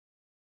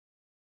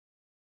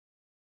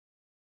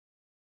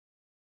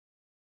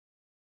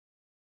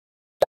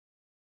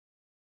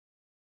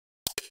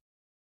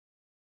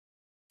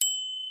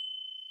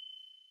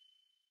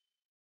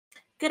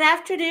Good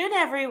afternoon,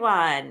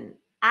 everyone.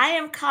 I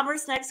am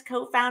Commerce Next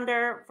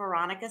co-founder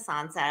Veronica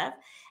Sansev.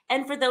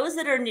 And for those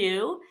that are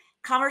new,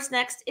 Commerce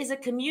Next is a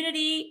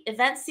community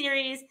event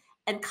series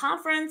and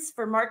conference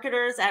for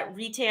marketers at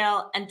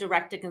retail and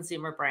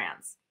direct-to-consumer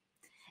brands.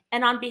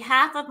 And on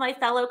behalf of my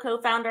fellow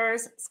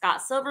co-founders,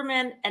 Scott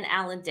Silverman and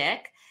Alan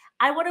Dick,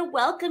 I want to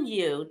welcome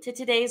you to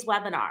today's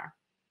webinar.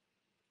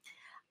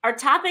 Our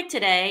topic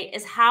today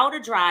is how to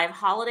drive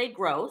holiday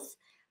growth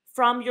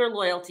from your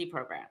loyalty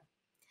program.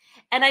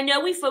 And I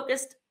know we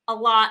focused a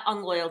lot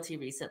on loyalty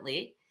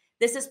recently.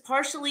 This is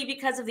partially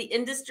because of the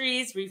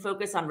industry's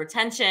refocus on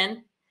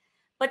retention.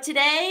 But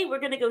today we're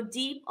going to go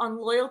deep on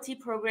loyalty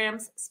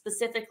programs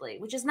specifically,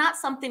 which is not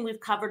something we've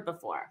covered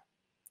before.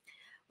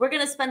 We're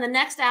going to spend the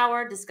next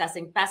hour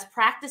discussing best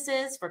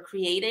practices for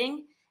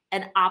creating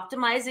and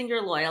optimizing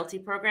your loyalty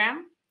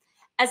program,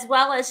 as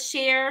well as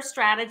share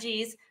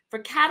strategies for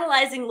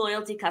catalyzing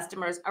loyalty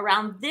customers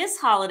around this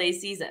holiday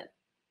season.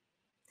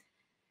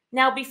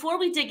 Now, before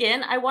we dig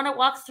in, I want to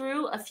walk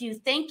through a few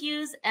thank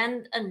yous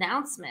and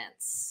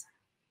announcements.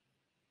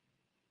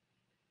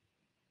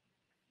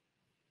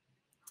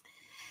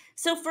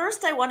 So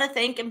first, I want to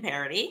thank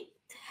Imperity.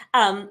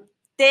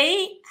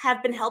 They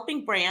have been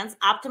helping brands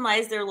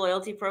optimize their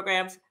loyalty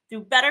programs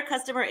through better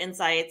customer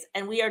insights,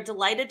 and we are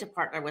delighted to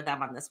partner with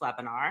them on this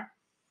webinar.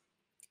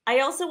 I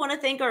also want to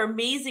thank our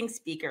amazing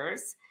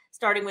speakers,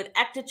 starting with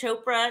Ekta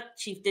Chopra,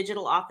 Chief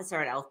Digital Officer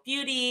at Elf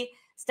Beauty,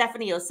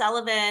 Stephanie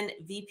O'Sullivan,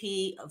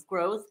 VP of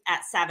Growth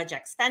at Savage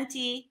X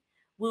Fenty,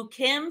 Woo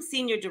Kim,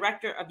 Senior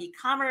Director of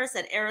E-Commerce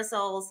at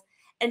Aerosols,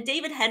 and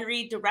David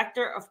Henry,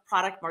 Director of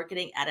Product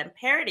Marketing at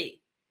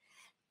Imperity.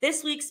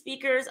 This week's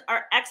speakers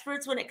are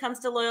experts when it comes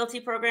to loyalty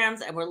programs,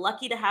 and we're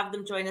lucky to have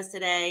them join us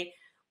today.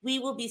 We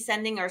will be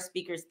sending our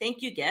speakers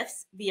thank you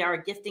gifts via our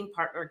gifting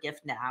partner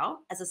Gift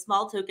Now as a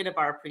small token of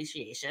our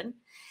appreciation.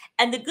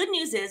 And the good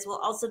news is we'll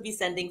also be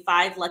sending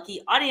 5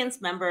 lucky audience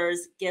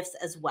members gifts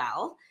as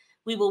well.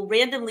 We will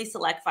randomly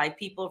select 5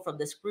 people from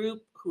this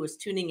group who is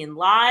tuning in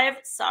live.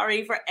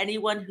 Sorry for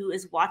anyone who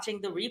is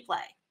watching the replay.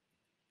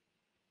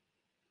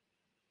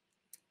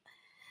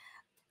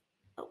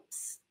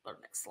 Oops,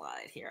 next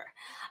slide here.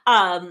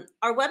 Our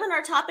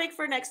webinar topic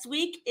for next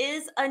week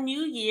is a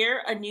new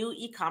year, a new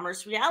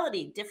e-commerce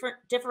reality,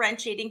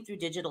 differentiating through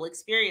digital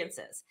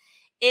experiences.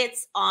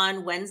 It's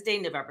on Wednesday,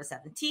 November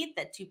 17th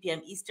at 2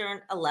 p.m. Eastern,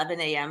 11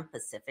 a.m.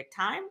 Pacific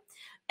time.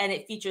 And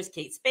it features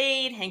Kate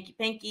Spade, Hanky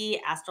Panky,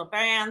 Astral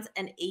Brands,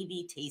 and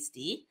AB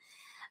Tasty.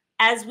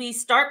 As we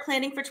start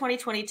planning for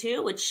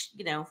 2022, which,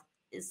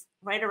 is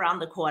right around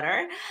the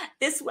corner,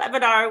 this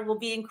webinar will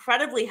be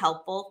incredibly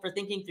helpful for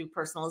thinking through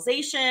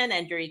personalization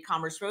and your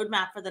e-commerce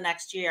roadmap for the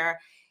next year.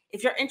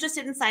 If you're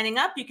interested in signing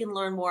up, you can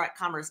learn more at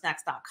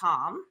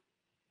commercenext.com.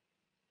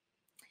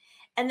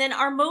 And then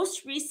our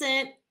most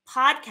recent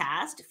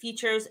podcast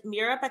features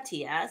Mira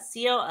Bhatia,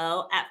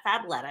 COO at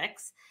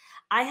Fabletics.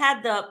 I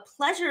had the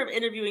pleasure of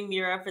interviewing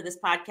Mira for this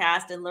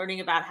podcast and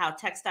learning about how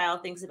Textile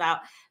thinks about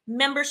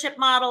membership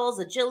models,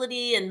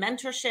 agility, and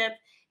mentorship.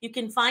 You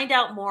can find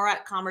out more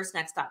at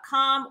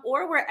commercenext.com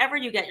or wherever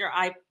you get your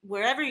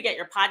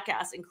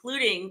podcasts,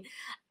 including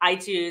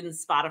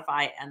iTunes,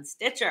 Spotify, and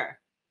Stitcher.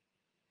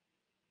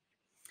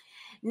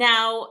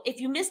 Now,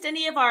 if you missed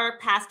any of our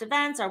past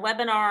events, our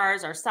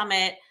webinars, our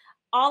summit,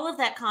 all of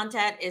that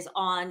content is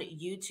on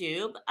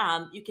YouTube.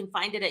 You can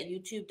find it at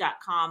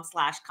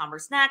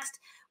youtube.com/commercenext.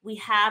 We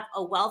have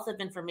a wealth of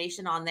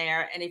information on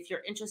there. And if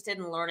you're interested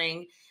in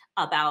learning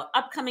about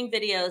upcoming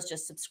videos,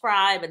 just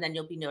subscribe and then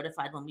you'll be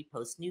notified when we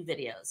post new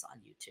videos on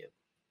YouTube.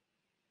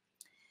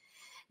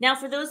 Now,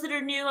 for those that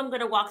are new, I'm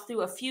going to walk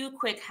through a few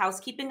quick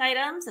housekeeping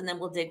items and then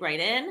we'll dig right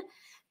in.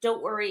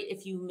 Don't worry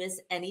if you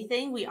miss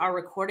anything. We are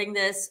recording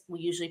this. We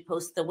usually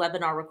post the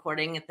webinar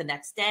recording at the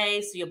next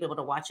day, so you'll be able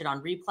to watch it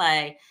on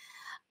replay.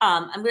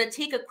 I'm going to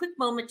take a quick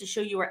moment to show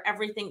you where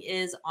everything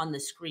is on the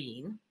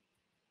screen.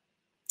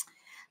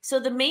 So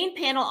the main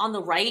panel on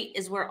the right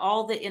is where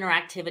all the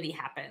interactivity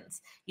happens.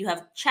 You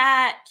have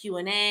chat,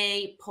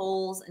 Q&A,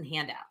 polls, and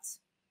handouts.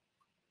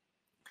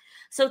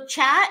 So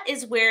chat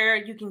is where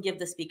you can give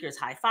the speakers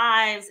high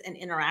fives and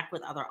interact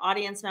with other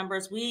audience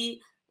members.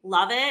 We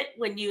love it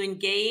when you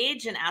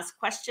engage and ask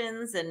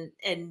questions and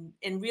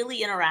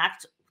really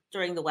interact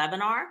during the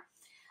webinar.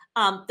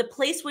 The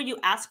place where you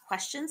ask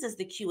questions is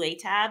the QA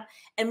tab,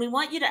 and we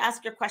want you to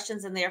ask your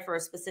questions in there for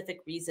a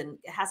specific reason.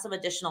 It has some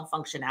additional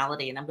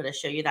functionality, and I'm going to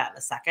show you that in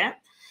a second.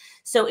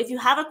 So if you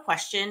have a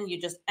question, you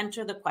just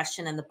enter the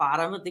question in the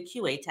bottom of the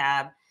QA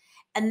tab.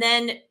 And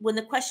then when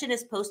the question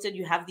is posted,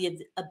 you have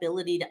the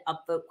ability to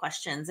upvote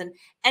questions, and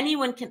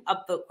anyone can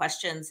upvote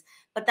questions,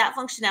 but that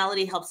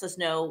functionality helps us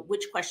know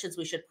which questions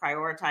we should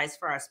prioritize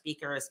for our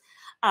speakers.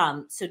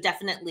 So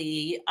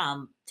definitely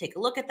take a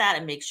look at that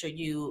and make sure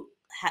you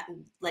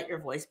let your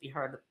voice be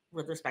heard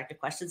with respect to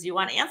questions you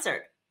want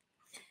answered.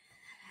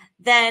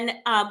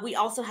 Then we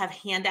also have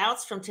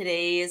handouts from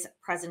today's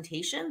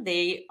presentation.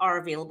 They are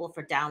available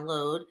for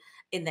download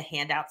in the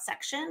handout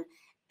section.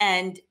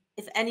 And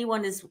if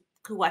anyone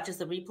who watches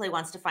the replay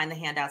wants to find the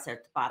handouts, they're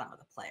at the bottom of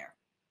the player.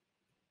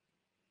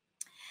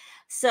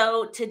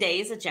 So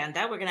today's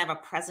agenda, we're going to have a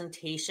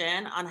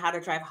presentation on how to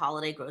drive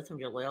holiday growth from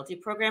your loyalty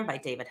program by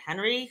David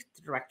Henry,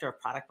 the Director of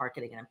Product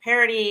Marketing and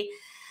Imparity.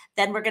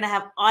 Then we're going to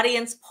have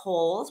audience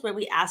polls where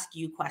we ask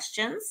you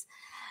questions.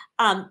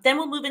 Then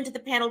we'll move into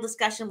the panel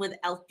discussion with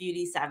Elf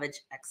Beauty,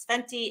 Savage X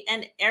Fenty,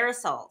 and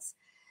Aerosols.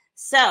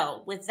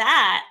 So with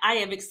that, I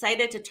am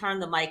excited to turn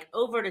the mic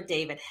over to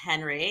David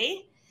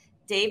Henry.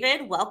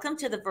 David, welcome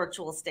to the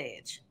virtual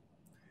stage.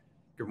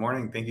 Good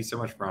morning. Thank you so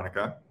much,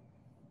 Veronica.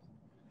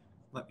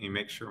 Let me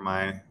make sure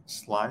my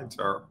slides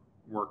are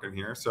working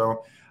here.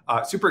 So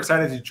super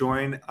excited to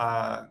join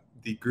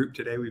the group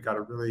today. We've got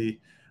a really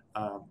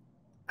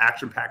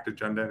action-packed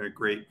agenda and a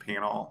great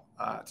panel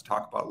to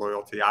talk about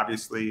loyalty.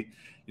 Obviously,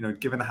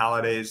 given the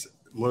holidays,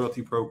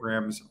 loyalty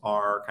programs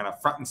are kind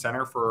of front and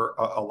center for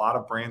a lot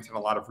of brands and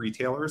a lot of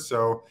retailers.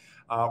 So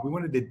we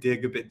wanted to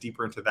dig a bit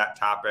deeper into that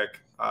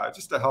topic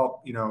just to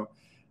help,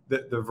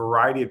 the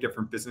variety of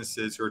different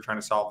businesses who are trying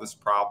to solve this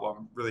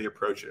problem really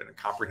approach it in a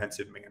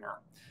comprehensive manner.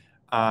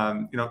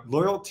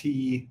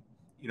 Loyalty,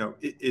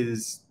 it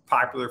is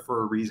popular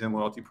for a reason,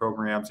 loyalty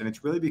programs, and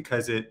it's really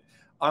because it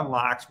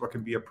unlocks what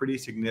can be a pretty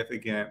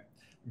significant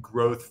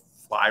growth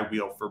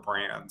flywheel for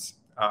brands.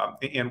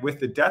 And with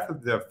the death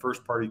of the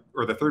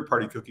third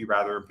party cookie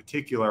rather in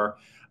particular,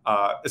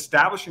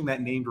 establishing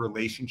that named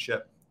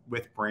relationship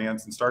with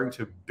brands and starting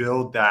to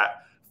build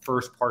that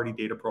first party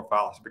data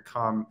profile has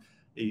become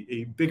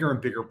a bigger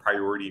and bigger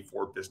priority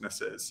for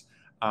businesses.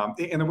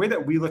 And the way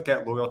that we look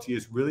at loyalty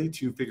is really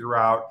to figure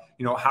out,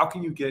 how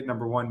can you get,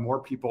 number one,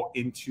 more people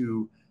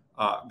into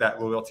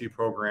that loyalty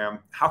program?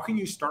 How can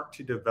you start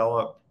to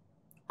develop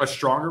a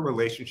stronger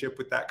relationship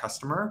with that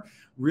customer,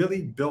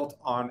 really built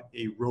on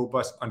a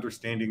robust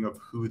understanding of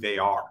who they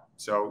are?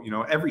 So,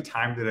 every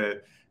time that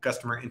a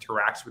customer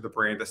interacts with a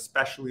brand,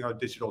 especially on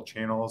digital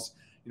channels,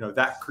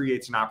 that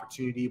creates an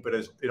opportunity, but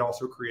it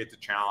also creates a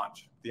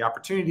challenge. The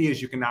opportunity is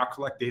you can now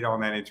collect data on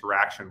that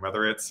interaction,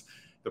 whether it's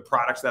the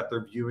products that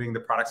they're viewing, the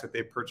products that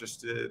they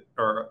purchased,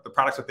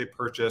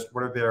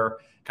 what are their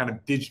kind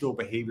of digital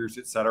behaviors,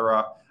 et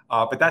cetera.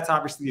 But that's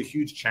obviously a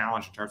huge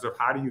challenge in terms of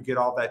how do you get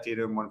all that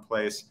data in one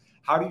place?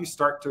 How do you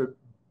start to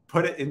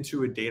put it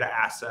into a data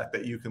asset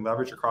that you can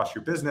leverage across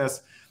your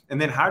business? And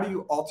then how do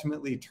you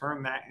ultimately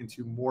turn that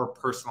into more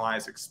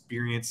personalized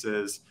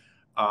experiences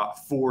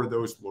for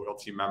those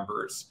loyalty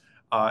members?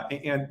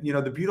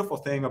 The beautiful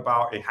thing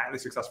about a highly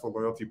successful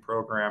loyalty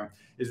program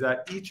is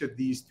that each of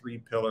these three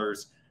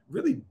pillars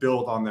really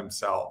build on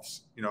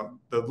themselves.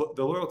 The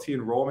loyalty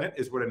enrollment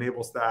is what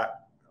enables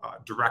that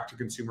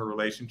direct-to-consumer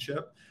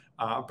relationship.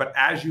 But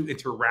as you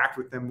interact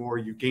with them more,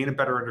 you gain a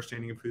better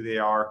understanding of who they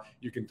are.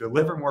 You can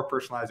deliver more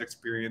personalized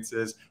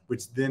experiences,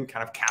 which then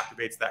kind of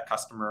captivates that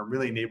customer and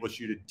really enables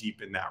you to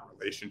deepen that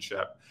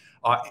relationship.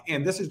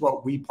 And this is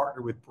what we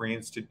partner with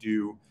brands to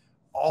do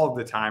all of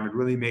the time and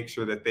really make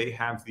sure that they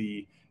have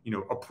the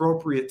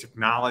appropriate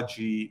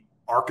technology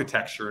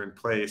architecture in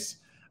place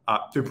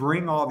to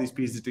bring all these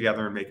pieces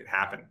together and make it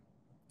happen.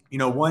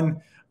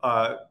 One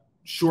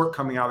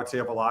shortcoming, I would say,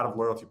 of a lot of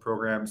loyalty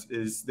programs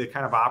is they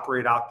kind of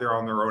operate out there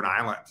on their own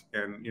island.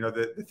 And,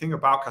 the thing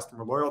about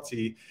customer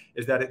loyalty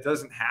is that it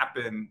doesn't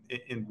happen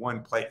in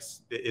one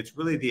place. It's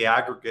really the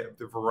aggregate of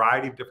the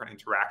variety of different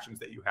interactions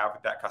that you have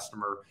with that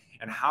customer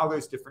and how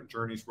those different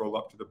journeys roll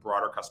up to the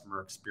broader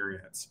customer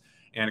experience.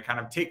 And kind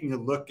of taking a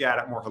look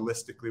at it more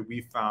holistically,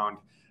 we found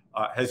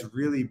has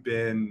really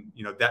been,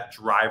 that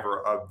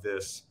driver of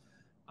this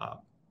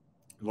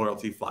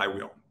loyalty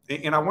flywheel.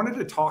 And I wanted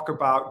to talk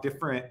about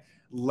different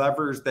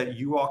levers that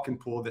you all can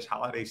pull this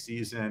holiday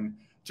season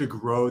to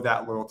grow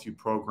that loyalty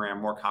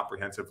program more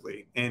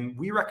comprehensively. And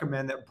we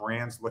recommend that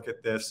brands look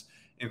at this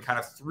in kind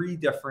of three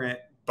different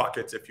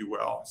buckets, if you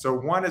will. So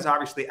one is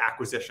obviously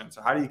acquisition.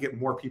 So how do you get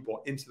more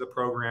people into the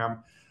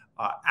program?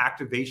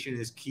 Activation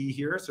is key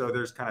here. So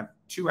there's kind of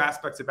two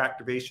aspects of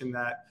activation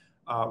that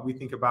we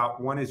think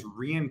about. One is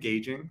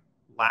re-engaging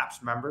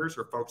lapsed members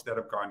or folks that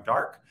have gone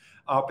dark.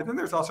 But then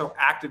there's also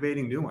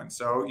activating new ones.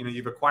 So,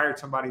 you've acquired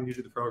somebody new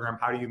to the program.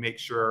 How do you make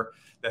sure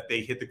that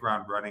they hit the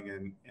ground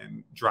running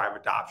and drive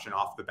adoption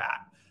off the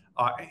bat?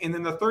 And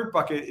then the third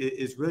bucket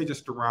is really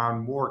just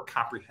around more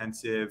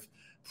comprehensive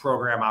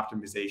program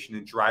optimization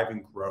and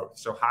driving growth.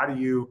 So how do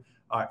you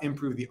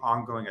improve the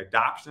ongoing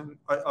adoption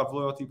of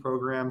loyalty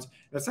programs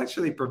and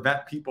essentially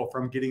prevent people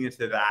from getting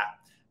into that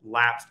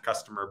lapsed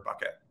customer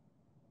bucket?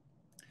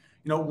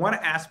 One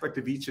aspect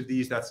of each of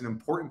these that's an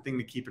important thing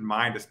to keep in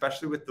mind,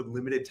 especially with the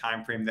limited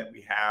time frame that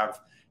we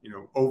have,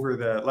 over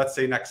the, let's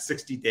say, next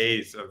 60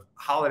 days of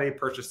holiday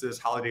purchases,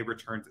 holiday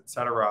returns, et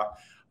cetera,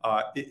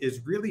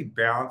 is really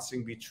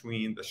balancing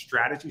between the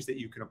strategies that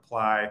you can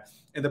apply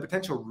and the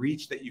potential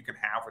reach that you can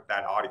have with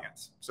that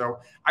audience. So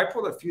I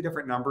pulled a few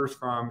different numbers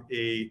from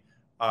a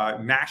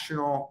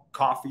national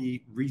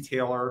coffee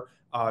retailer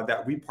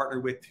that we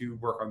partnered with to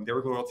work on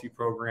their loyalty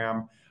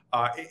program.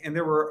 And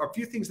there were a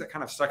few things that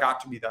kind of stuck out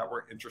to me that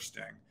were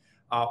interesting.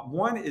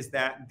 One is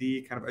that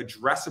the kind of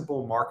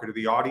addressable market or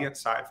the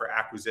audience side for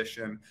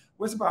acquisition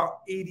was about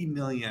 80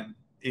 million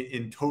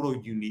in total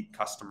unique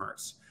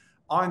customers.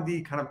 On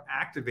the kind of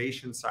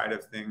activation side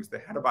of things, they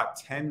had about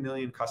 10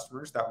 million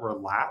customers that were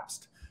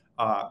lapsed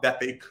that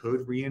they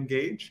could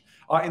re-engage.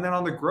 And then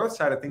on the growth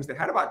side of things, they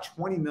had about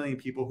 20 million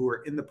people who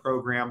are in the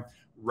program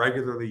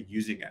regularly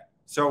using it.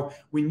 So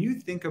when you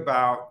think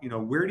about,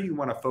 where do you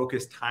want to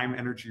focus time,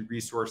 energy,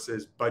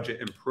 resources, budget,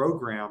 and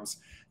programs,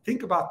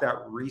 think about that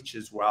reach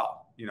as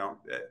well.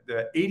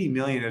 The 80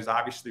 million is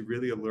obviously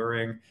really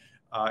alluring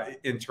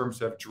in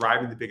terms of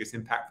driving the biggest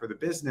impact for the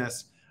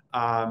business.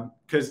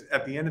 Because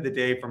at the end of the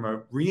day, from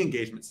a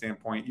re-engagement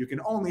standpoint, you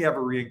can only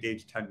ever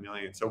re-engage 10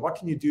 million. So what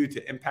can you do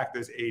to impact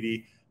those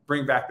 80,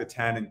 bring back the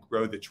 10, and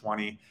grow the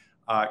 20?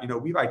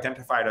 We've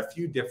identified a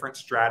few different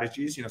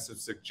strategies, some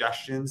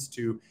suggestions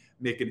to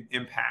make an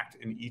impact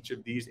in each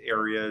of these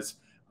areas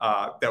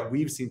that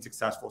we've seen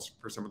successful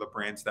for some of the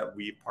brands that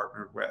we've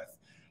partnered with.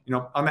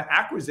 On the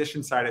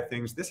acquisition side of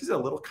things, this is a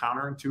little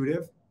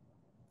counterintuitive,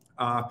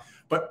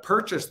 but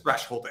purchase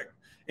thresholding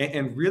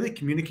and really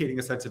communicating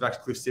a sense of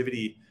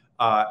exclusivity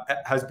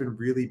has been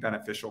really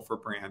beneficial for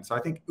brands. So I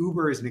think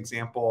Uber is an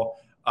example,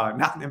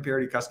 not an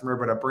Imparity customer,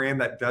 but a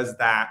brand that does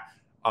that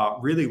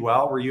really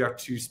well, where you have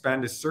to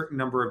spend a certain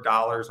number of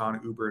dollars on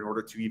Uber in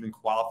order to even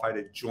qualify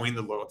to join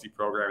the loyalty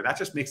program. And that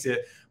just makes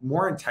it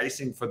more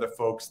enticing for the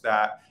folks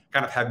that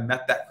kind of have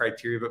met that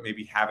criteria, but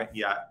maybe haven't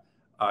yet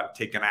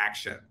taken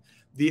action.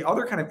 The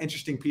other kind of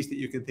interesting piece that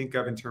you can think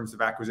of in terms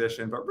of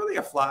acquisition, but really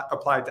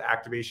applied to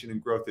activation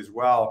and growth as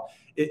well,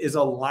 is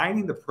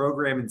aligning the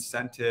program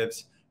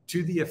incentives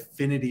to the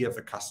affinity of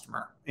the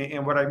customer.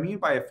 And what I mean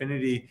by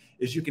affinity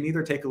is you can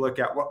either take a look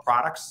at what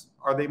products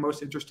are they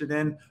most interested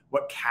in,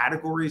 what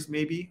categories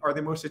maybe are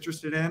they most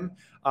interested in,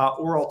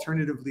 or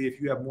alternatively,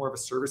 if you have more of a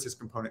services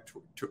component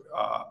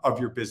of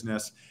your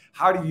business,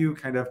 how do you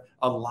kind of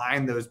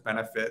align those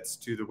benefits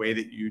to the way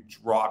that you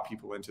draw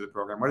people into the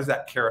program? What does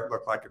that carrot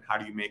look like, and how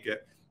do you make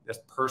it as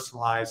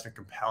personalized and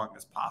compelling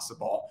as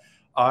possible?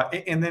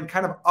 And then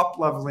kind of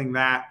up-leveling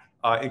that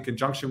in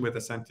conjunction with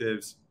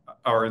incentives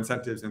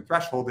and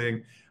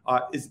thresholding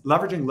is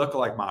leveraging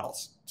lookalike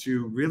models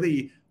to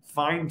really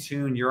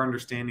fine-tune your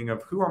understanding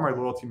of who are my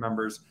loyalty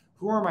members,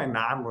 who are my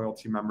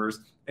non-loyalty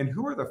members, and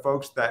who are the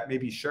folks that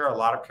maybe share a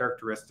lot of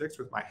characteristics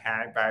with my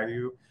high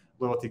value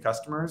loyalty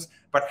customers,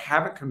 but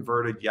haven't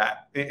converted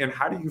yet. And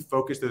how do you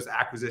focus those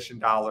acquisition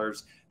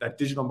dollars, that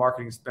digital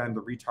marketing spend,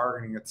 the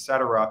retargeting, et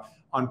cetera,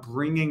 on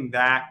bringing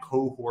that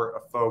cohort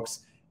of folks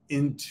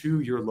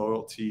into your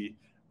loyalty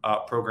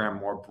program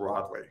more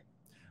broadly?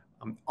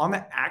 On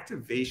the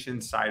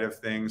activation side of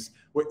things,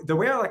 the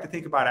way I like to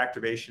think about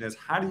activation is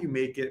how do you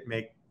make it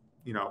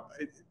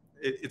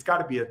it's got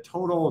to be a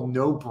total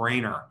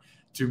no-brainer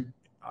to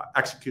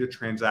execute a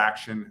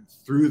transaction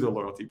through the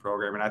loyalty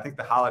program. And I think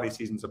the holiday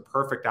season is a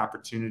perfect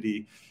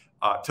opportunity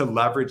to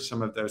leverage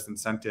some of those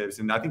incentives.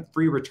 And I think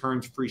free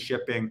returns, free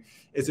shipping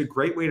is a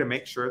great way to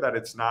make sure that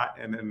it's not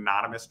an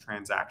anonymous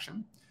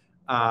transaction.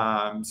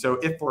 So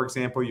if, for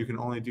example, you can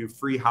only do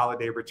free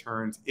holiday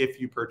returns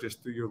if you purchase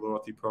through your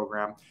loyalty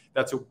program,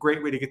 that's a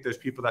great way to get those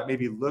people that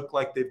maybe look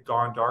like they've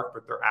gone dark,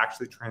 but they're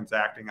actually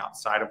transacting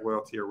outside of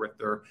loyalty or with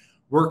their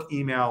work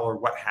email or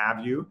what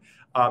have you.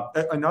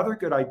 Another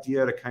good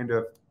idea to kind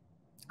of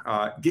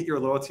get your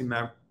loyalty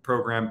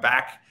program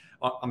back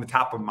on the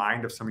top of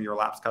mind of some of your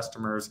lapsed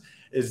customers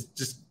is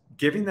just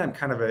giving them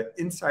kind of an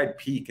inside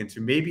peek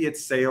into maybe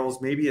it's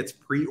sales, maybe it's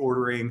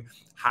pre-ordering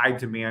high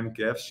demand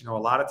gifts. A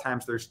lot of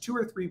times there's 2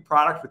 or 3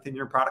 products within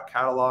your product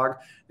catalog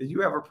that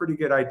you have a pretty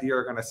good idea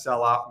are going to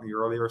sell out in the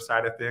earlier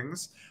side of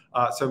things.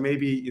 So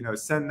maybe,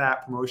 send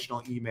that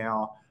promotional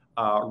email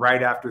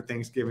right after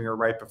Thanksgiving or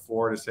right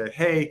before to say,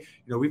 hey,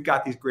 we've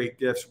got these great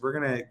gifts. We're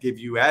going to give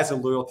you as a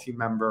loyalty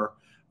member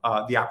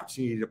the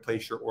opportunity to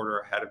place your order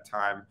ahead of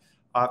time.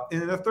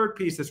 And then the third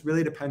piece, this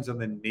really depends on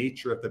the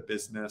nature of the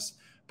business.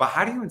 But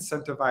how do you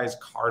incentivize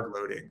card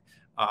loading?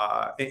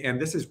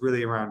 And this is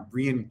really around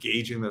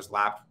re-engaging those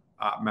lapsed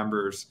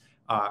members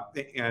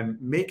and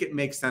make it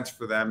make sense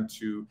for them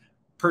to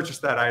purchase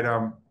that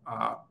item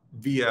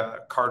via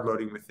card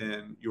loading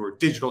within your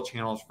digital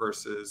channels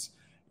versus,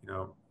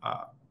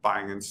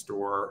 buying in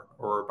store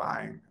or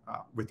buying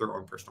with their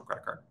own personal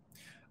credit card.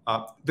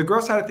 The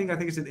growth side of things, I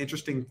think, is an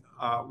interesting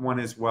one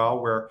as well,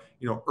 where,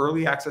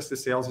 early access to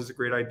sales is a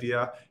great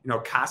idea.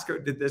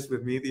 Costco did this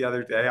with me the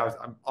other day.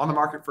 I'm on the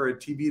market for a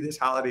TV this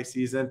holiday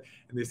season,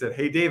 and they said,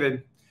 hey,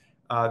 David,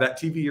 that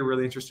TV you're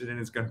really interested in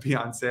is going to be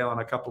on sale in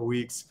a couple of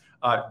weeks,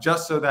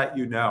 just so that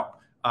you know.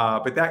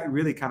 But that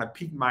really kind of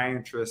piqued my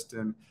interest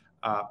and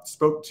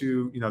spoke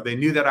to, they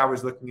knew that I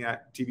was looking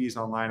at TVs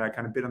online. I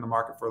kind of been on the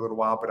market for a little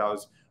while, but I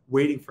was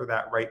waiting for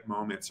that right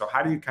moment. So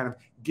how do you kind of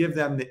give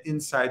them the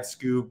inside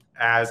scoop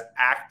as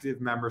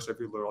active members of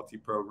your loyalty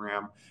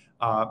program?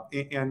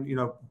 And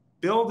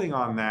building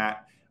on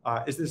that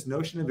is this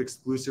notion of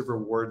exclusive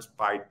rewards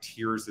by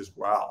tiers as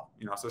well.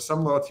 So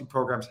some loyalty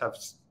programs have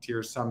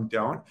tiers, some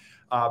don't,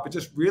 but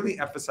just really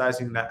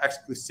emphasizing that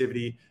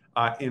exclusivity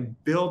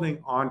and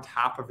building on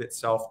top of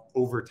itself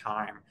over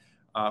time.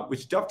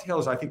 which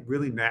dovetails, I think,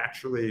 really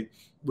naturally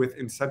with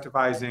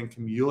incentivizing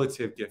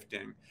cumulative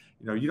gifting.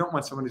 You don't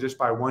want someone to just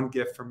buy one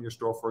gift from your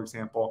store, for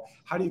example.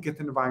 How do you get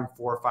them to buying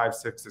 4, 5,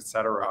 6, et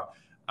cetera?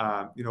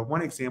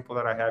 One example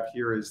that I have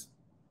here is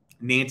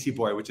Nancy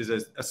Boy, which is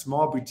a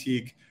small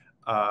boutique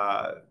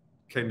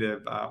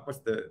what's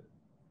the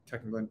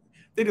technical?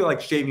 They do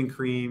like shaving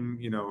cream,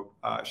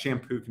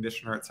 shampoo,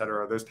 conditioner, et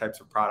cetera, those types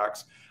of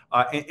products.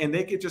 And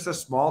they get just a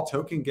small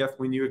token gift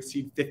when you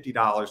exceed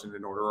 $50 in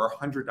an order or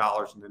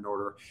 $100 in an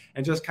order,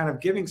 and just kind of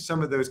giving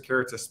some of those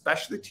carrots,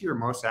 especially to your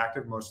most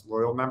active, most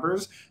loyal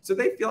members, so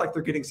they feel like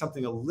they're getting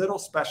something a little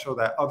special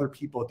that other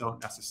people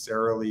don't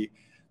necessarily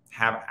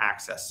have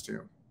access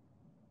to.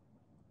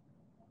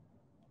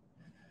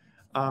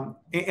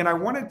 And I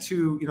wanted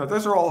to,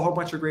 those are all a whole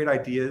bunch of great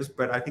ideas,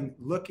 but I think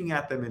looking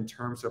at them in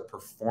terms of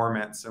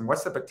performance and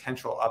what's the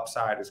potential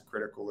upside is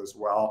critical as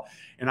well.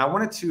 And I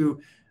wanted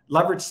to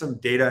leverage some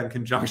data in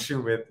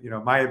conjunction with,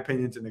 my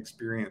opinions and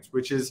experience,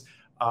 which is,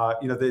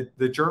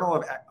 the Journal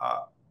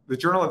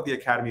of the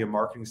Academy of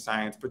Marketing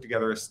Science put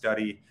together a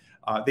study.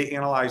 They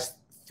analyzed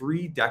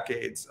 3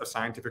 decades of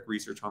scientific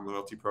research on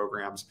loyalty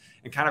programs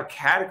and kind of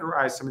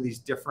categorized some of these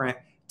different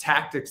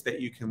tactics that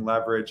you can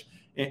leverage,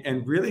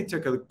 and really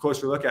took a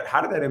closer look at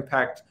how did that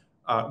impact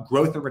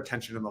growth and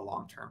retention in the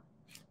long term.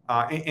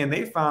 And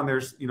they found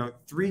there's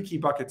 3 key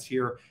buckets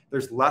here.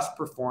 There's less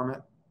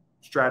performant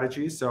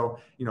strategies. So,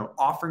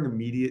 offering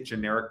immediate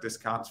generic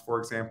discounts, for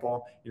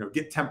example,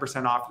 get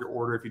 10% off your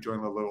order if you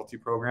join the loyalty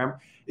program.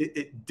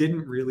 It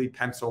didn't really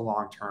pencil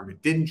long term.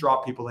 It didn't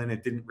draw people in.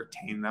 It didn't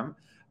retain them.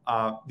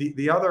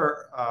 The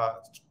other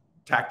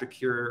tactic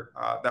here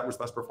that was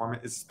less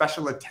performant is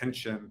special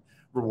attention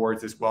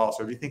rewards as well.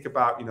 So if you think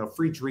about,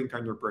 free drink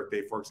on your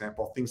birthday, for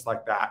example, things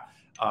like that,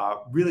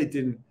 really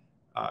didn't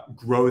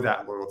grow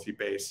that loyalty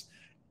base.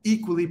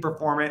 Equally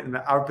performant, and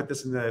I would put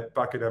this in the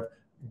bucket of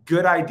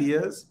good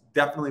ideas,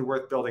 definitely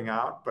worth building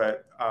out,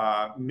 but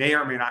may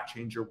or may not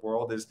change your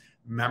world, is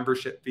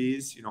membership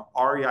fees.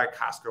 REI,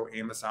 Costco,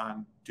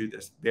 Amazon do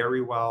this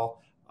very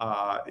well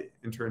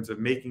in terms of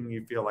making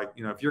you feel like,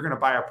 if you're going to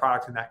buy a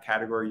product in that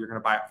category, you're going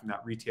to buy it from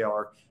that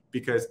retailer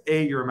because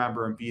A, you're a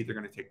member, and B, they're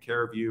going to take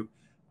care of you.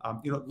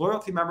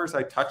 Loyalty members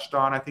I touched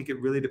on. I think it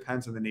really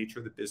depends on the nature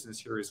of the business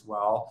here as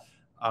well.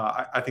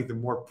 I think the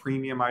more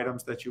premium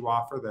items that you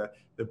offer,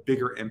 the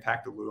bigger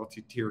impact the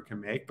loyalty tier can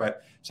make,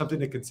 but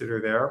something to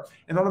consider there.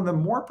 And then on the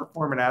more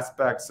performant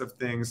aspects of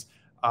things,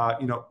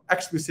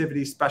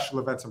 exclusivity, special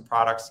events and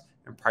products,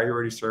 and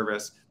priority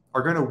service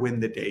are going to win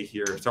the day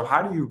here. So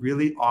how do you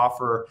really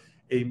offer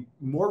a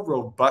more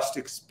robust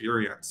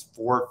experience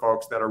for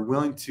folks that are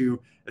willing to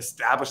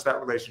establish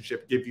that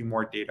relationship, give you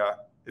more data,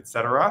 et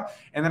cetera?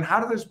 And then how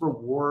do those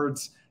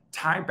rewards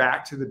tie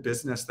back to the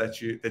business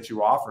that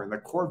you offer and the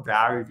core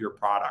value of your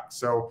product?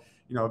 So,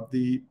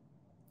 the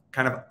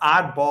kind of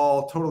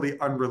oddball, totally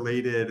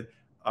unrelated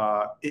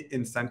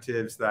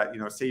incentives that,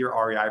 say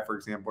you're REI, for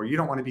example, you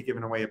don't want to be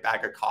giving away a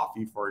bag of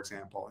coffee, for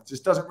example. It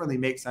just doesn't really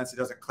make sense. It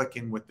doesn't click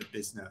in with the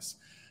business.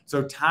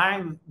 So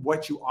tying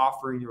what you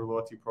offer in your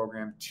loyalty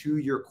program to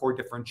your core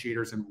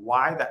differentiators and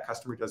why that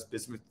customer does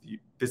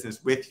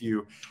business with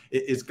you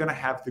is going to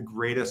have the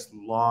greatest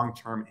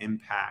long-term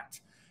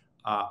impact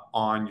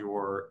on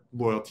your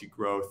loyalty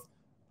growth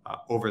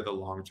over the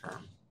long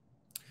term.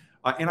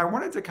 And I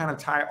wanted to kind of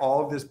tie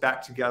all of this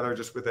back together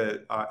just with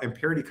a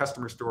Imperity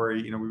customer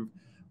story. We've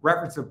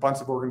referenced a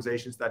bunch of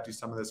organizations that do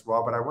some of this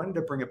well, but I wanted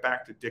to bring it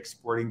back to Dick's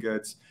Sporting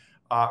Goods,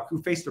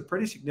 who faced a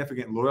pretty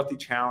significant loyalty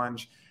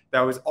challenge that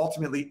was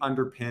ultimately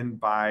underpinned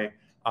by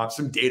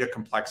some data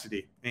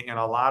complexity and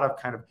a lot of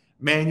kind of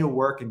manual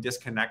work and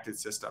disconnected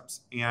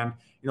systems. And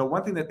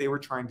one thing that they were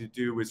trying to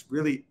do was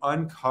really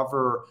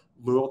uncover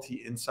loyalty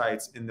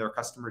insights in their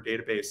customer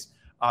database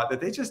that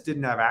they just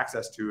didn't have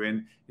access to.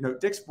 And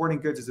Dick's Sporting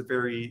Goods is a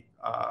very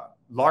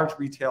large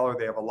retailer.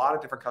 They have a lot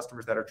of different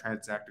customers that are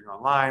transacting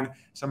online.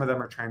 Some of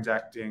them are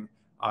transacting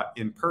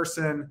in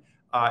person.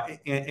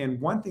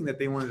 And one thing that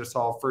they wanted to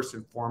solve first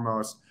and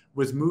foremost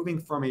was moving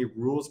from a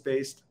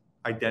rules-based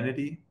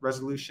identity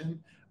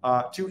resolution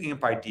to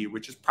AMP ID,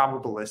 which is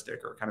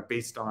probabilistic or kind of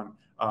based on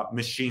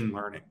machine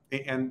learning.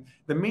 And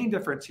the main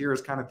difference here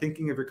is kind of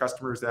thinking of your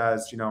customers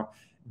as,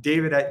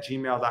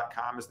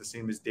 David@gmail.com is the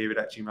same as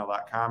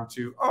David@gmail.com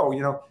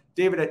to,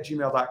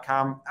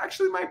 David@gmail.com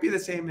actually might be the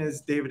same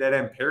as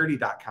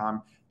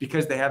David@imperity.com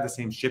because they have the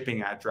same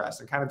shipping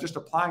address, and kind of just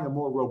applying a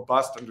more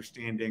robust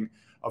understanding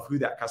of who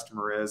that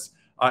customer is.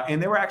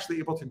 And they were actually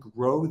able to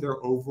grow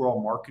their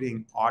overall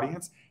marketing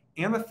audience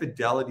and the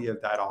fidelity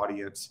of that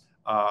audience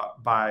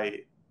by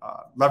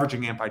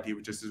leveraging AMP ID,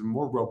 which is a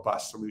more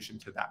robust solution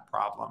to that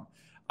problem.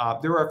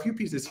 There were a few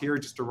pieces here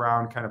just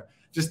around kind of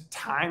just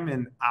time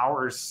and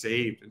hours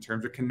saved in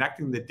terms of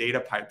connecting the data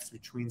pipes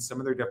between some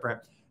of their different,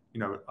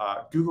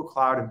 Google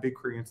Cloud and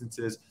BigQuery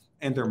instances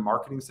and their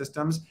marketing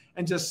systems,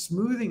 and just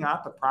smoothing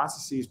out the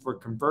processes for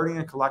converting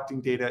and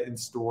collecting data in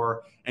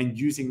store and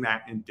using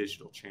that in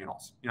digital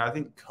channels. I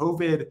think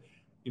COVID,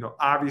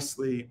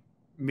 obviously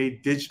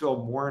made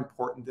digital more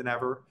important than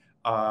ever.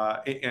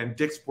 and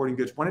Dick's Sporting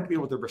Goods wanted to be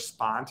able to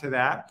respond to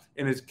that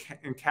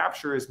and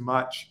capture as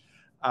much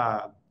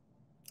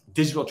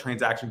digital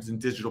transactions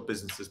and digital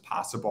business as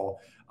possible.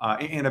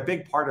 And a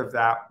big part of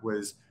that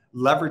was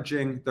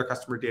leveraging their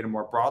customer data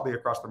more broadly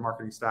across their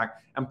marketing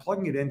stack and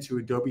plugging it into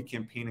Adobe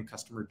Campaign and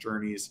customer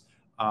journeys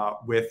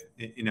with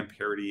an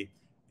Imperity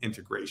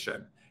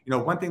integration.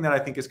 One thing that I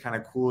think is kind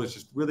of cool is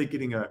just really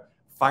getting a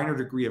finer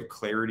degree of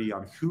clarity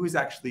on who is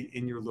actually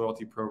in your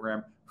loyalty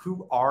program,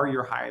 who are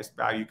your highest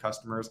value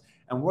customers,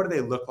 and what do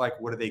they look like,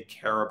 what do they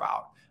care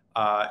about.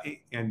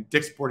 And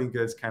Dick's Sporting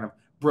Goods kind of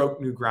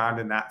broke new ground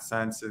in that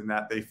sense, in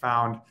that they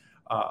found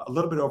a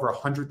little bit over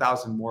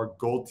 100,000 more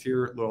gold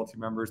tier loyalty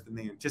members than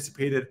they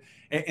anticipated.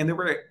 And they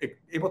were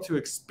able to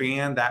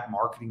expand that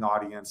marketing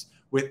audience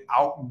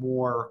without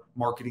more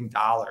marketing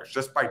dollars,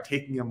 just by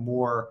taking a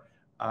more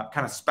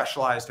kind of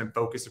specialized and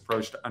focused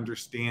approach to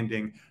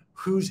understanding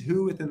who's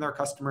who within their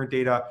customer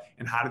data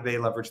and how do they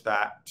leverage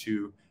that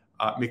to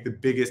make the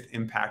biggest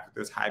impact with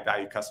those high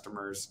value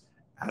customers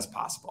as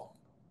possible.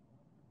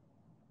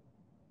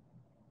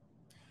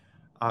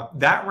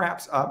 That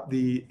wraps up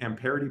the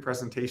Imperity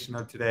presentation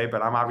of today,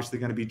 but I'm obviously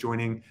going to be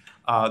joining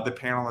the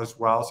panel as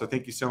well. So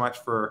thank you so much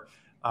for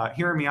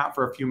hearing me out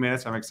for a few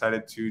minutes. I'm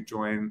excited to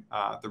join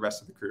the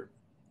rest of the crew.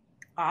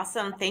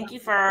 Awesome. Thank you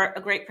for a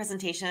great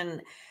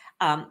presentation.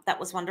 That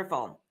was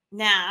wonderful.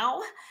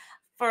 Now,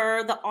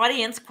 for the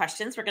audience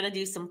questions, we're going to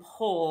do some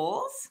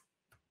polls.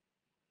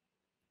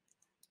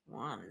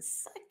 1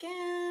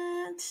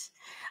 second.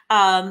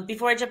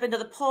 Before I jump into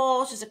the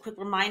polls, just a quick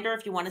reminder,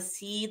 if you want to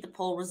see the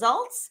poll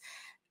results,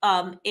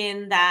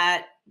 in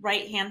that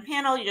right-hand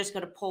panel, you just go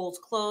to polls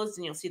closed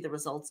and you'll see the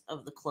results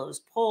of the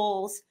closed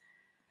polls.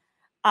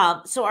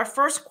 So our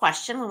first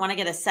question, we want to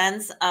get a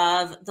sense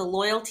of the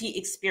loyalty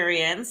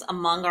experience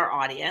among our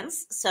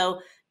audience. So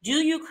do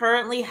you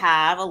currently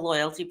have a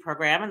loyalty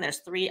program? And there's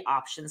 3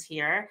 options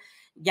here.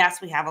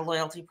 Yes, we have a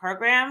loyalty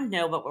program.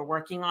 No, but we're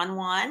working on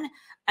one.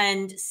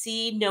 And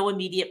C, no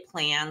immediate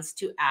plans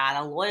to add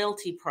a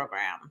loyalty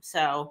program.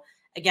 So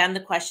again, the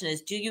question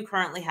is, do you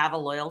currently have a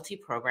loyalty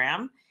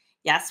program?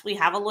 Yes, we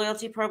have a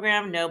loyalty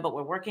program. No, but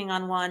we're working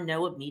on one.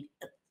 No immediate.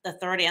 The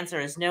third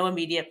answer is no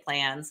immediate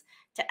plans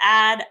to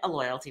add a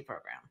loyalty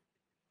program.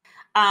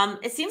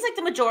 It seems like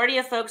the majority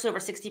of folks, over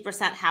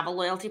 60%, have a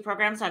loyalty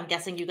program. So I'm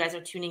guessing you guys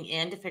are tuning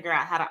in to figure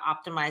out how to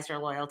optimize your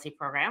loyalty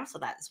program. So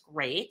that is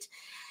great.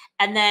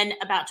 And then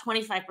about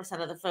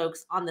 25% of the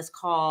folks on this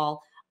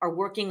call are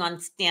working on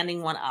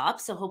standing one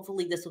up. So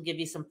hopefully this will give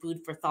you some food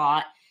for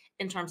thought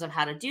in terms of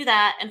how to do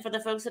that. And for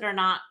the folks that are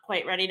not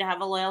quite ready to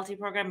have a loyalty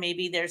program,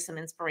 maybe there's some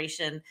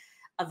inspiration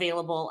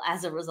available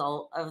as a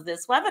result of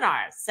this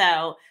webinar.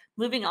 So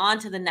moving on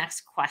to the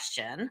next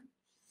question.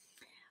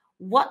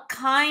 What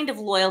kind of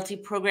loyalty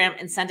program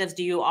incentives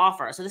do you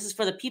offer? So this is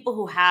for the people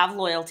who have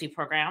loyalty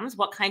programs.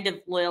 What kind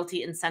of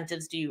loyalty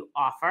incentives do you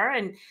offer?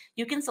 And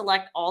you can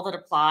select all that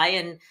apply.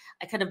 And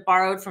I kind of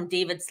borrowed from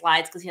David's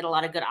slides because he had a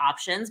lot of good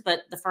options,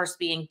 but the first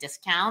being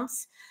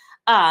discounts,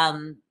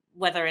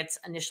 whether it's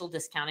initial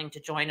discounting to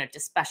join or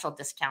just special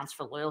discounts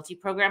for loyalty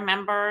program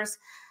members,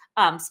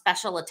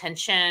 special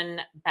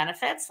attention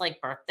benefits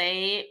like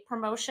birthday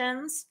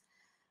promotions,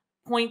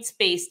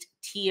 points-based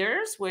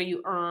tiers where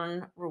you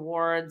earn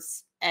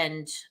rewards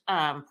and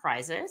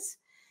prizes,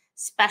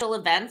 special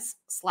events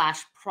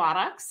 /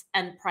 products,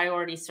 and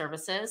priority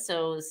services.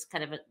 So it's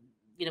kind of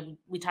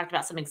we talked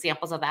about some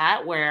examples of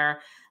that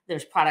where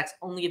there's products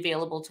only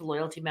available to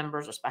loyalty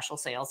members or special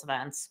sales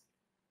events.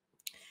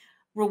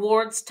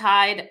 Rewards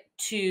tied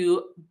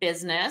to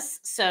business.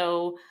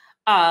 So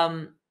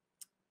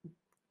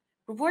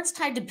rewards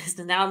tied to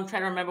business. Now I'm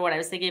trying to remember what I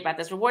was thinking about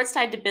this. Rewards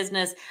tied to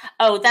business.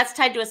 Oh, that's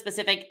tied to a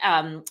specific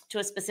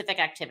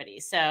activity.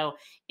 So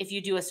if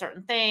you do a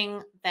certain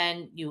thing,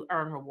 then you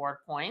earn reward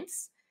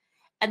points.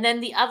 And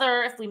then the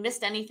other, if we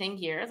missed anything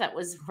here that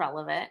was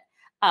relevant,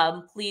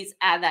 please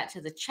add that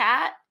to the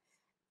chat.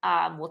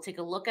 We'll take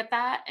a look at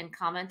that and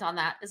comment on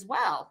that as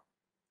well.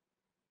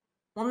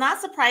 Well,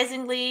 not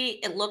surprisingly,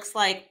 it looks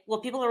like, well,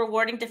 people are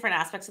rewarding different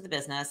aspects of the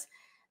business.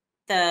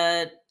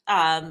 The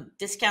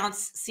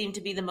discounts seem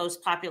to be the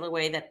most popular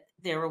way that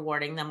they're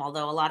rewarding them,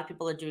 although a lot of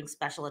people are doing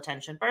special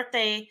attention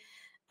birthday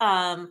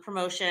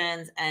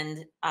promotions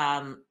and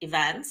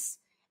events.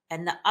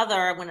 And the other,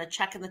 I'm going to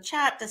check in the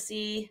chat to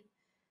see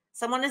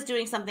someone is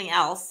doing something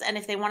else. And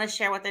if they want to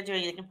share what they're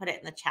doing, they can put it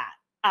in the chat.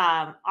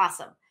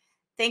 Awesome.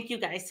 Thank you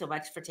guys so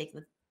much for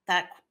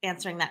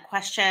answering that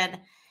question.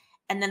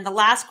 And then the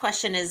last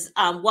question is,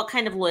 what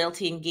kind of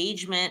loyalty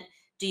engagement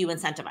do you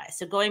incentivize?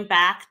 So going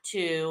back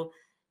to,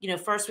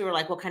 first we were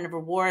like, what kind of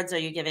rewards are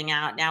you giving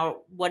out? Now,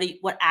 what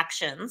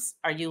actions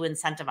are you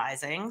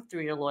incentivizing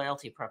through your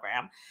loyalty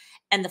program?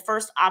 And the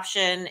first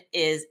option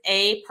is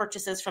A,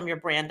 purchases from your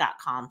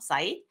brand.com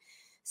site.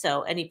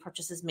 So any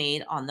purchases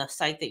made on the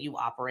site that you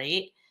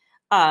operate.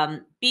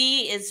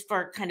 B is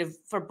for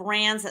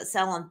brands that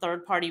sell on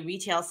third-party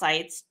retail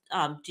sites.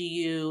 Do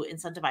you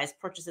incentivize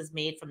purchases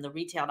made from the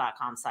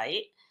retail.com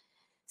site?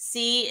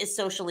 C is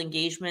social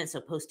engagement. So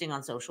posting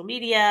on social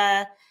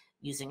media,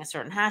 using a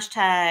certain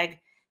hashtag.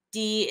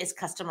 D is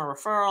customer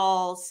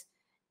referrals.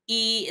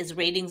 E is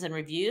ratings and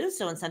reviews,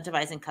 so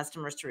incentivizing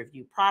customers to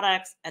review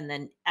products. And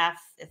then F,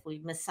 if we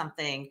miss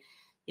something,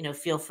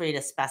 feel free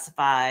to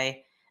specify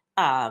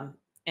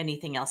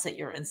anything else that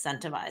you're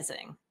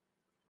incentivizing.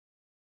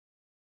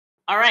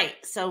 All right,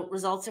 so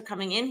results are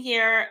coming in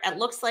here. It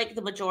looks like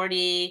the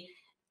majority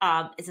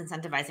is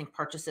incentivizing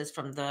purchases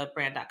from the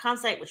brand.com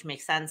site, which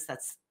makes sense.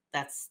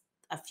 That's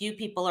a few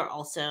people are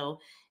also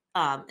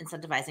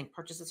incentivizing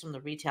purchases from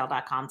the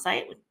retail.com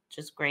site, which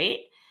is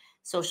great.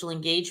 Social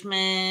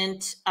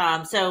engagement.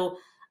 So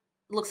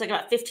it looks like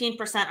about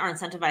 15% are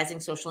incentivizing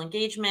social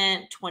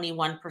engagement,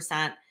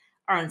 21%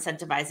 are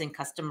incentivizing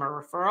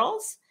customer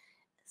referrals,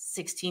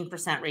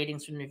 16%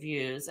 ratings and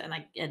reviews,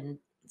 and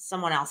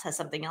someone else has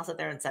something else that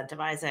they're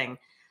incentivizing,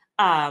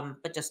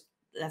 but just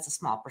that's a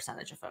small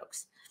percentage of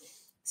folks.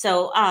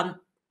 So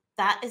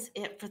that is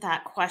it for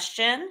that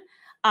question.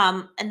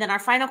 And then our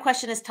final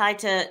question is tied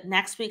to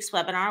next week's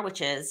webinar,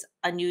 which is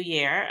a new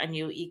year, a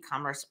new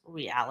e-commerce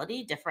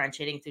reality,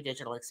 differentiating through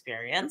digital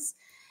experience.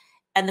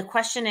 And the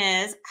question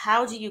is,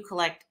 how do you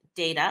collect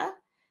data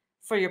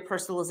for your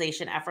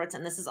personalization efforts?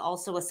 And this is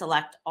also a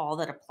select all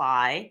that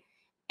apply.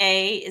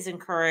 A is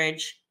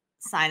encourage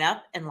sign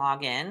up and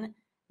log in.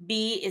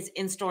 B is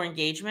in-store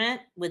engagement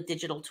with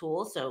digital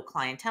tools, so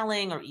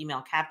clienteling or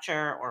email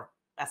capture or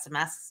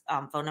SMS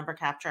phone number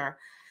capture.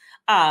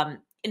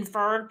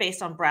 Inferred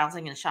based on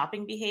browsing and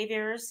shopping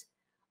behaviors,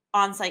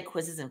 on-site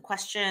quizzes and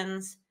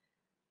questions,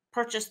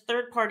 purchase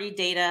third-party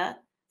data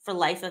for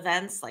life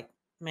events like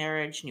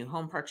marriage, new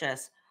home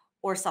purchase,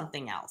 or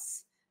something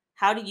else.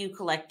 How do you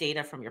collect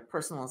data from your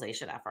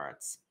personalization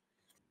efforts?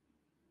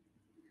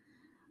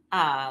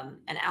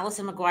 And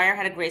Allison McGuire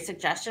had a great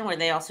suggestion where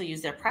they also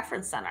use their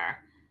preference center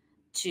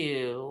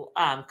to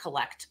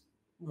collect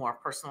more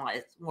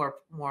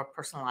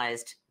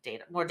personalized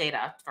data, more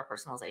data for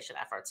personalization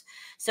efforts.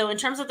 So in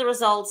terms of the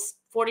results,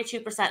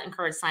 42%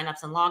 encourage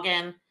signups and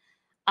login,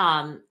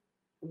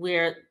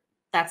 where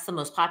that's the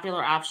most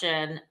popular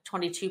option.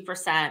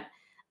 22%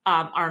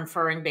 are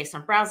inferring based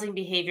on browsing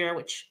behavior,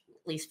 which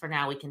at least for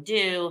now we can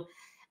do.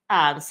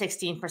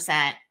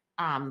 16%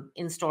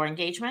 in-store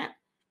engagement,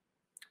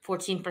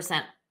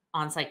 14%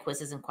 on-site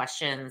quizzes and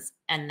questions,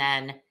 and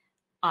then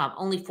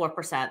only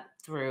 4%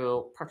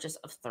 through purchase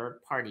of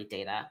third-party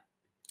data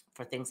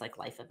for things like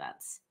life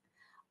events.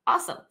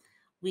 Awesome.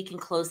 We can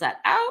close that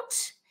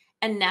out.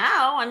 And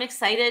now I'm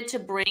excited to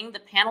bring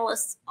the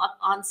panelists up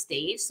on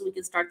stage so we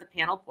can start the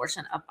panel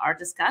portion of our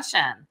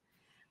discussion.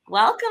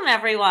 Welcome,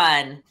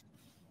 everyone.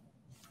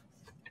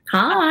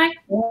 Hi.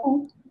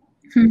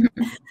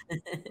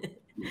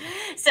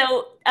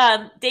 So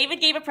David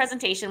gave a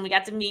presentation. We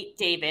got to meet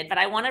David, but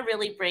I want to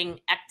really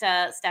bring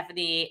Ekta,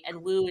 Stephanie,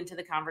 and Lou into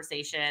the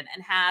conversation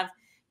and have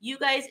you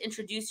guys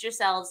introduce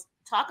yourselves,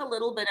 talk a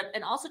little bit,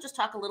 and also just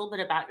talk a little bit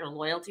about your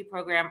loyalty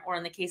program, or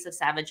in the case of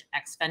Savage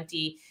X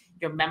Fenty,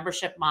 your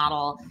membership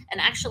model.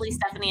 And actually,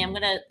 Stephanie,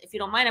 if you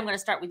don't mind, I'm going to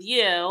start with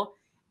you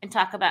and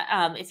talk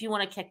about if you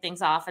want to kick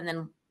things off, and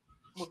then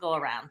we'll go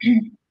around.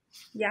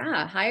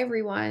 Yeah. Hi,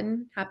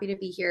 everyone. Happy to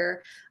be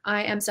here.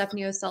 I am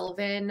Stephanie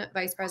O'Sullivan,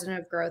 Vice President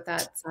of Growth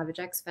at Savage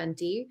X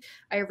Fenty.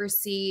 I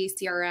oversee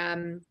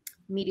CRM,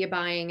 media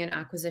buying, and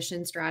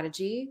acquisition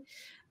strategy.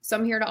 So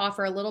I'm here to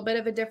offer a little bit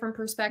of a different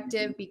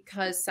perspective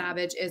because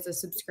Savage is a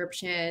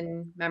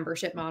subscription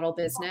membership model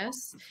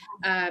business.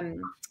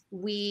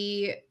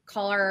 We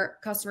call our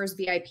customers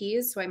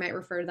VIPs, so I might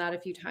refer to that a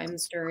few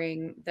times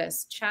during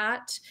this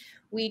chat.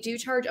 We do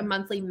charge a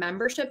monthly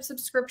membership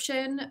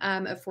subscription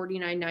of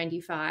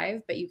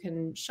 $49.95, but you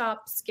can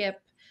shop, skip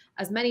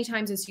as many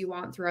times as you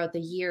want throughout the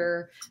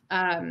year.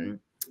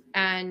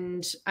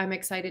 And I'm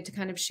excited to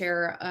kind of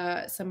share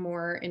some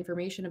more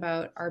information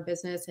about our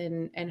business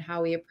and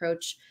how we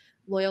approach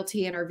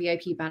loyalty and our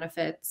VIP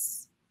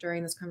benefits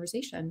during this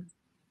conversation.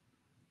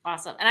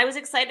 Awesome. And I was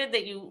excited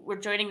that you were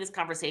joining this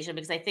conversation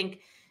because I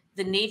think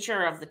the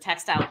nature of the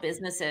textile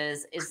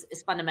businesses is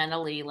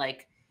fundamentally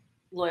like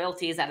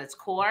loyalty is at its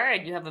core,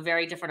 and you have a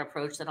very different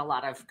approach than a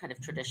lot of kind of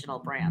traditional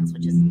brands,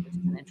 which is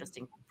an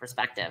interesting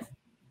perspective.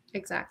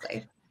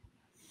 Exactly.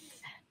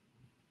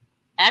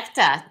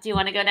 Ekta, do you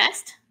want to go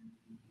next?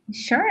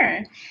 Sure.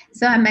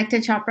 So I'm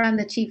Ekta Chopra. I'm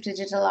the Chief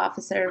Digital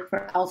Officer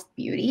for Elf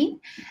Beauty.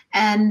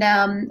 And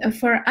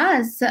for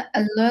us,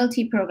 a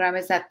loyalty program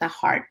is at the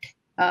heart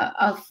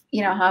of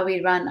how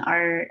we run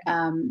our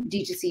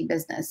D2C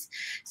business.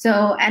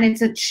 So, and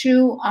it's a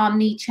true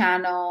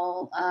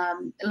omni-channel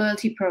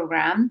loyalty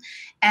program.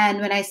 And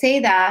when I say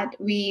that,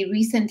 we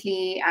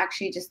recently,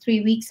 actually just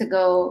 3 weeks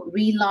ago,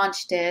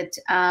 relaunched it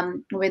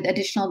with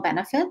additional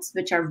benefits,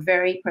 which are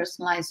very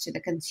personalized to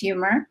the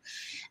consumer.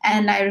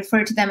 And I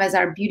refer to them as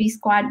our Beauty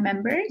Squad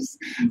members.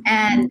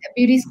 And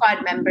Beauty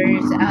Squad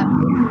members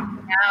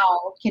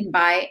now can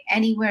buy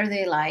anywhere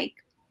they like,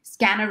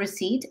 scan a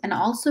receipt and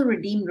also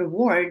redeem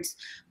rewards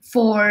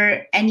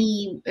for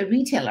any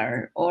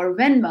retailer or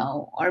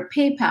Venmo or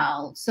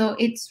PayPal. So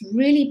it's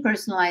really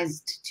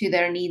personalized to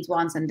their needs,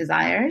 wants, and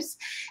desires.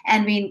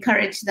 And we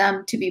encourage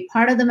them to be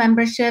part of the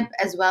membership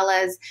as well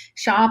as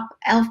shop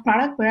Elf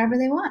product wherever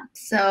they want.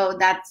 So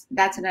that's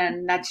in a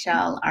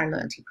nutshell our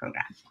loyalty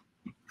program.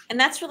 And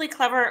that's really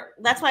clever.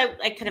 That's why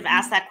I could have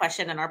asked that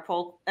question in our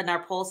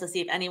polls to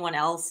see if anyone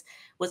else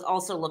was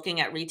also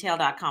looking at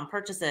retail.com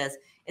purchases.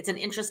 It's an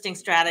interesting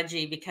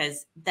strategy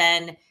because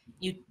then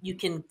you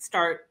can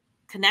start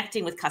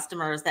connecting with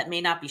customers that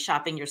may not be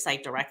shopping your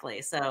site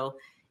directly. So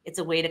it's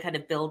a way to kind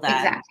of build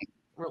that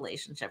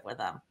relationship with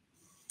them.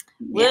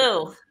 Yeah.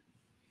 Woo.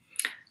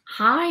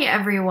 Hi,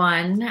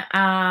 everyone.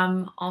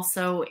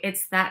 Also,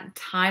 it's that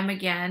time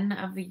again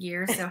of the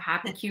year, so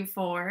happy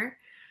Q4.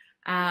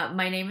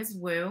 My name is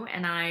Woo,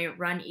 and I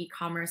run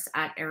e-commerce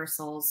at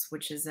Aerosols,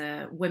 which is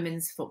a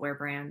women's footwear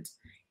brand.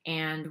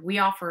 And we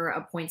offer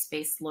a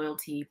points-based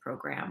loyalty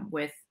program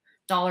with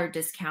dollar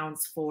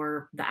discounts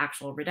for the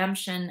actual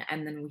redemption.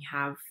 And then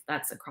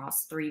that's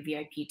across 3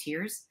 VIP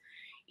tiers.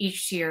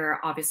 Each tier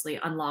obviously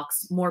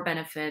unlocks more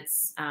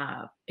benefits,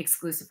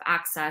 exclusive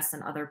access,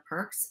 and other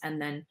perks,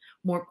 and then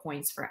more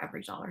points for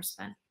every dollar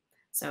spent.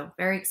 So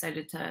very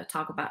excited to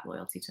talk about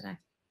loyalty today.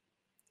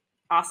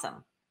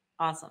 Awesome.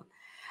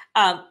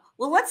 Well,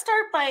 let's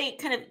start by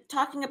kind of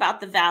talking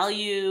about the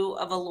value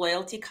of a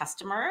loyalty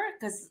customer,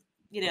 because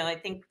I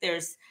think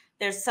there's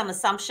some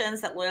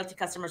assumptions that loyalty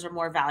customers are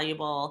more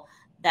valuable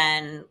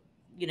than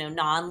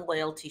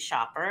non-loyalty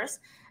shoppers.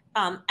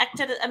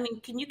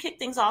 Ekta, can you kick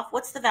things off?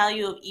 What's the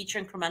value of each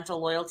incremental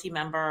loyalty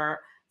member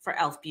for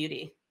Elf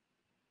Beauty?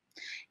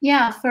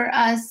 Yeah, for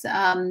us,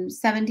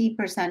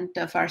 70%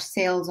 of our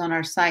sales on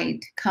our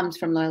site comes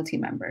from loyalty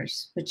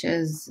members, which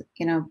is,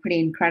 pretty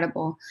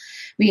incredible.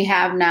 We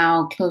have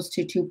now close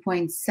to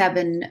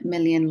 2.7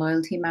 million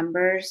loyalty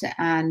members,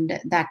 and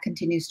that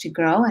continues to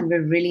grow. And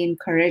we're really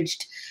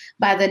encouraged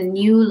by the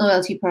new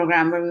loyalty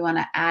program where we want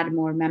to add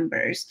more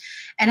members.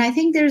 And I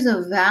think there's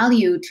a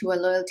value to a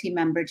loyalty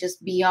member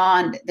just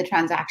beyond the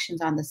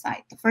transactions on the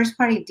site. The first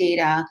party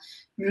data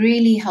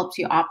really helps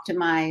you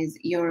optimize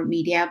your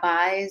media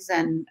buys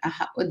and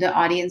the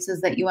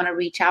audiences that you want to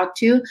reach out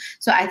to.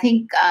 So I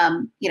think,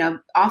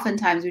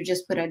 oftentimes we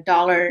just put a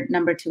dollar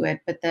number to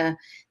it, but the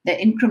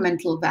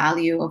incremental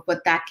value of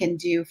what that can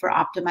do for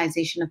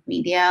optimization of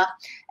media,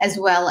 as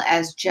well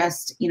as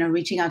just,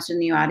 reaching out to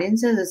new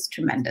audiences is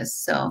tremendous.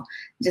 So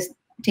just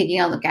taking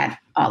a look at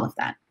all of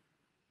that.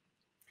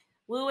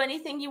 Woo,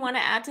 anything you want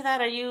to add to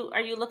that? Are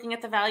you looking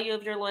at the value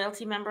of your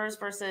loyalty members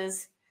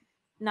versus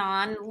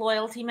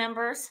non-loyalty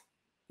members?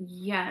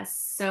 Yes.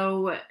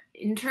 So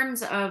in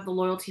terms of the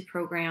loyalty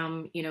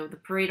program, the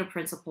Pareto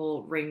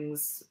principle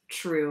rings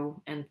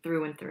true and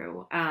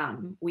through.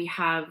 We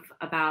have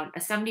about a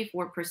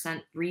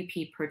 74%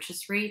 repeat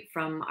purchase rate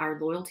from our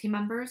loyalty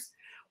members,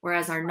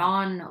 whereas our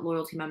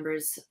non-loyalty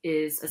members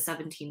is a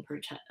 17%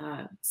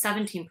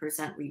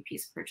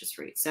 repeat purchase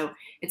rate. So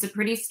it's a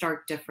pretty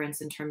stark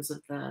difference in terms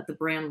of the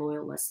brand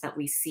loyalists that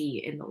we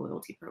see in the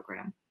loyalty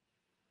program.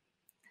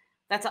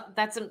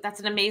 That's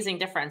an amazing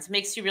difference.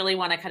 Makes you really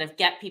want to kind of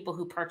get people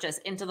who purchase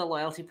into the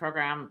loyalty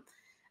program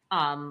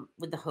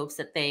with the hopes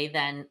that they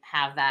then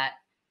have that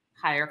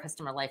higher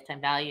customer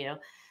lifetime value.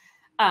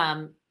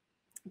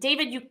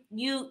 David,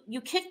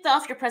 you kicked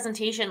off your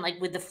presentation like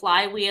with the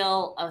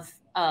flywheel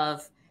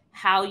of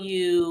how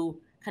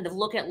you kind of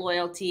look at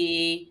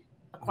loyalty,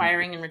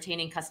 acquiring and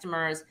retaining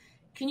customers.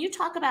 Can you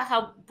talk about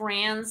how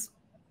brands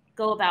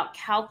go about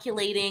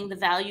calculating the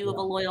value of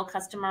a loyal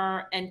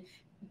customer, and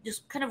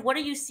just kind of what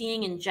are you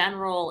seeing in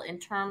general in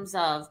terms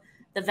of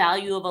the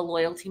value of a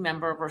loyalty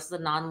member versus a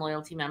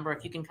non-loyalty member,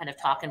 if you can kind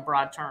of talk in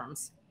broad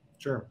terms?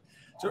 Sure.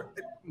 So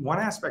one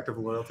aspect of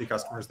loyalty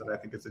customers that I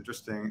think is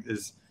interesting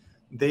is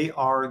they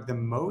are the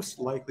most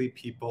likely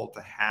people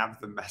to have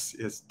the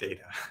messiest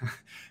data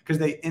because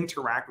they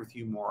interact with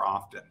you more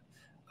often.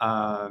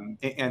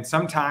 And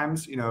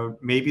sometimes,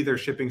 maybe they're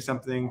shipping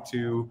something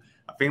to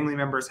a family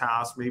member's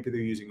house, maybe they're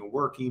using a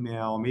work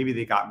email, maybe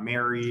they got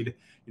married.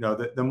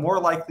 The more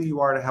likely you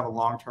are to have a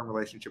long-term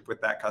relationship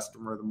with that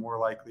customer, the more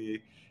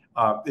likely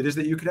it is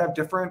that you could have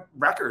different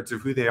records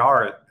of who they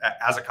are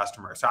as a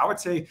customer. So I would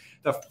say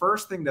the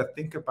first thing to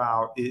think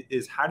about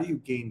is how do you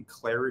gain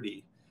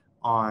clarity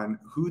on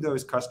who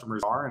those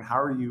customers are, and how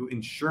are you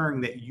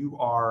ensuring that you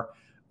are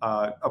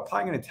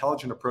applying an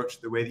intelligent approach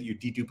to the way that you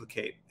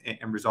deduplicate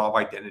and resolve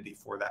identity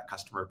for that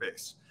customer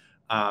base.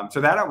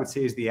 So that I would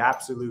say is the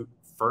absolute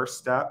first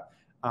step.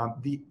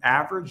 The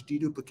average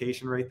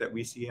deduplication rate that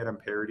we see at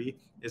Imperity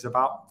is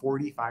about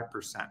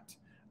 45%.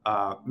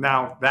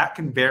 Now that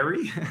can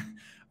vary,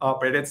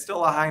 but it's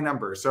still a high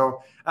number.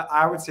 So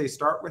I would say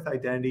start with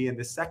identity. And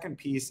the second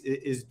piece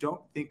is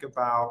don't think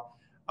about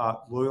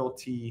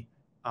loyalty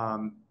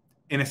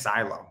in a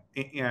silo,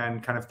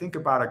 and kind of think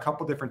about a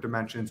couple different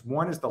dimensions.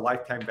 One is the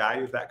lifetime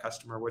value of that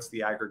customer. What's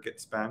the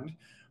aggregate spend?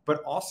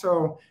 But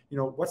also,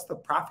 what's the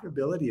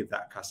profitability of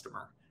that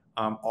customer?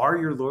 Are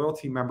your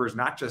loyalty members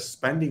not just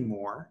spending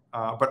more,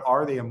 but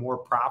are they a more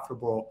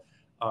profitable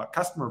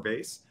customer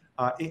base,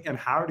 and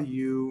how do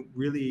you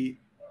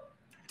really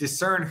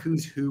discern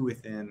who's who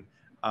within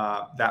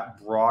that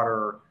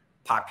broader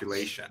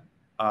population.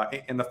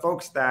 And the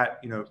folks that,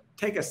 you know,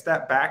 take a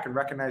step back and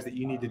recognize that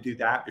you need to do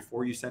that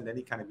before you send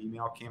any kind of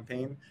email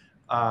campaign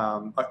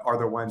are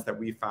the ones that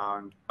we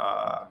found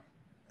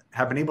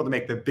have been able to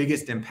make the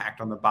biggest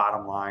impact on the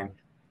bottom line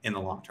in the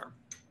long term.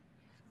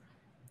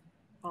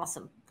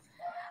 Awesome.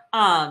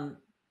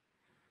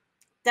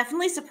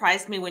 Definitely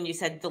surprised me when you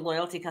said the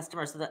loyalty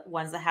customers are the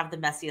ones that have the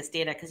messiest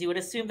data, because you would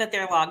assume that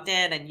they're logged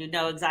in and you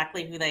know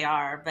exactly who they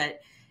are. But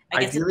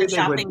I guess if they're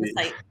shopping the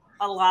site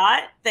a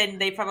lot, then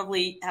they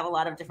probably have a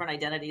lot of different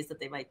identities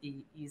that they might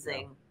be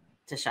using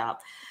to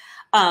shop.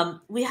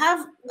 We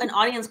have an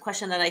audience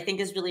question that I think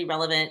is really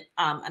relevant,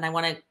 and I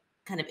want to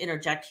kind of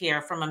interject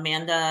here from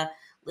Amanda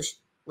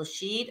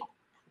Lashid.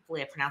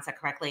 Hopefully I pronounced that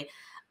correctly.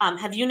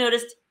 Have you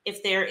noticed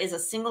if there is a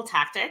single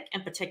tactic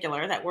in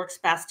particular that works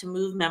best to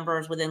move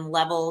members within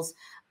levels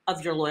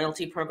of your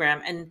loyalty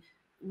program? And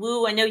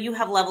Wu, I know you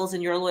have levels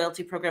in your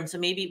loyalty program, so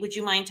maybe would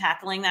you mind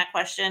tackling that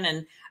question?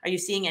 And are you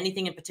seeing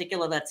anything in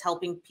particular that's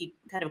helping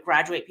kind of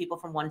graduate people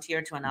from one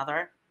tier to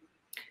another?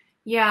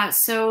 Yeah,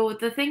 so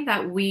the thing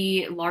that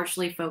we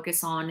largely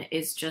focus on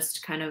is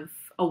just kind of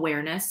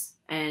awareness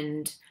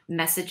and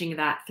messaging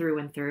that through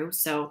and through.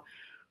 So,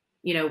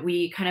 you know,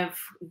 we kind of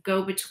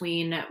go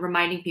between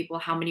reminding people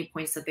how many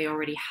points that they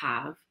already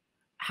have,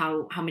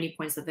 how many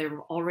points that they've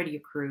already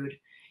accrued.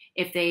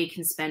 If they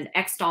can spend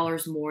X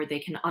dollars more, they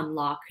can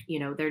unlock, you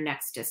know, their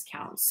next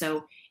discount.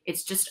 So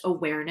it's just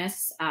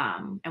awareness.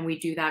 And we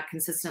do that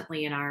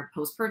consistently in our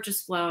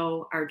post-purchase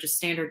flow, our just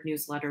standard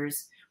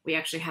newsletters. We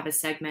actually have a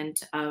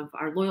segment of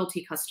our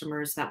loyalty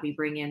customers that we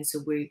bring in. So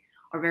we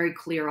are very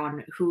clear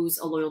on who's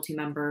a loyalty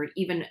member,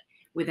 even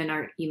within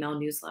our email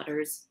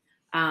newsletters.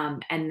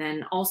 And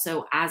then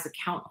also as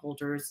account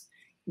holders,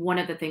 one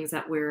of the things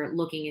that we're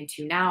looking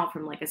into now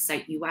from like a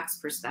site UX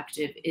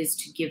perspective is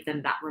to give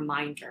them that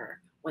reminder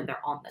when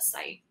they're on the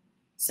site.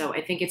 So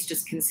I think it's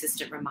just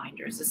consistent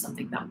reminders is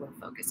something that we're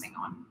focusing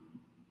on.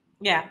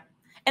 Yeah.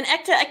 And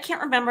Ekta, I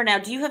can't remember now.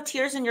 Do you have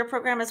tiers in your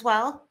program as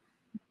well?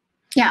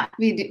 Yeah,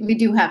 we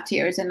do have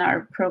tiers in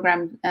our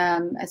program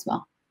as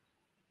well.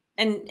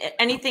 And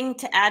anything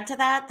to add to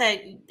that?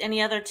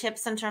 Any other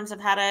tips in terms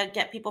of how to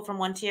get people from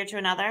one tier to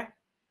another?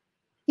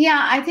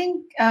 Yeah, I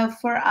think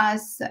for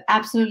us,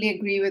 absolutely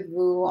agree with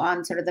Wu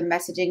on sort of the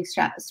messaging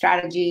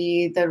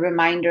strategy, the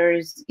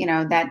reminders, you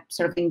know, that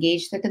sort of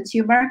engage the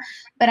consumer.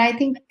 But I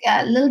think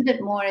a little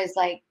bit more is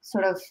like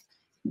sort of,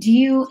 do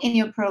you in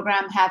your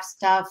program have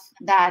stuff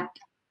that,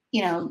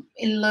 you know,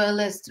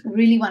 loyalists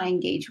really want to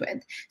engage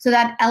with? So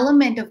that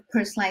element of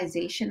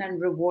personalization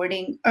and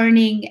rewarding,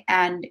 earning,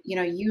 and, you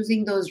know,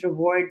 using those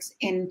rewards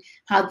in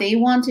how they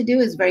want to do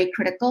is very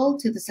critical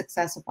to the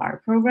success of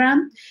our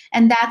program.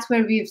 And that's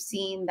where we've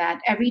seen that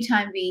every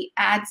time we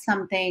add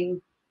something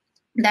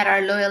that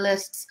our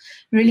loyalists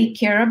really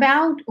care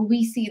about,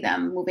 we see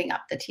them moving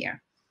up the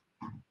tier.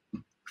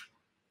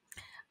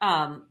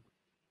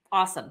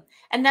 Awesome.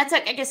 And that's, I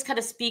guess, kind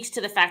of speaks to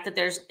the fact that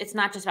it's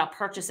not just about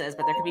purchases,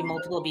 but there could be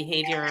multiple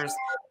behaviors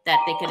that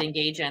they could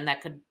engage in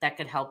that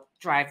could help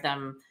drive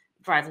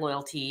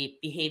loyalty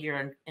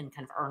behavior and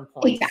kind of earn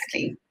points.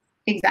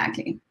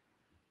 Exactly.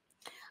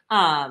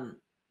 Awesome.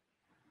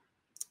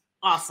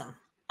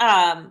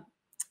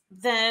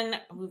 Then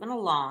moving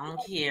along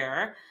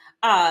here.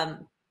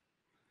 And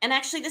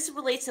actually this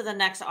relates to the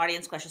next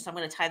audience question. So I'm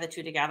going to tie the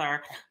two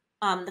together.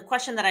 The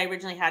question that I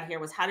originally had here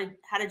was how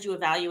did you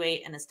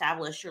evaluate and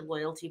establish your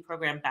loyalty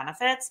program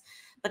benefits?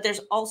 But there's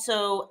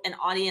also an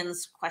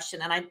audience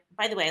question, and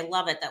by the way, I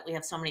love it that we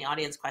have so many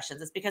audience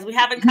questions. It's because we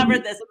haven't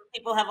covered this, and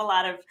people have a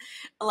lot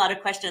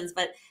of questions.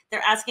 But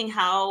they're asking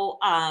how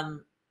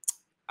are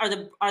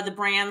the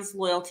brand's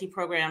loyalty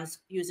programs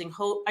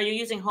are you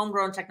using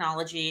homegrown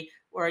technology,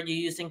 or are you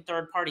using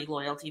third-party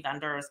loyalty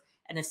vendors?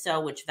 And if so,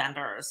 which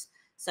vendors?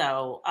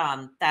 So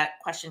that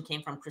question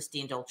came from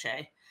Christine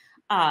Dolce.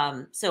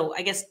 So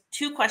I guess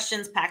two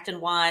questions packed in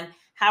one.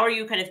 How are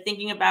you kind of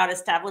thinking about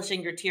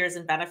establishing your tiers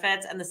and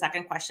benefits? And the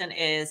second question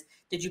is,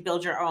 did you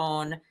build your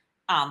own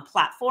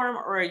platform,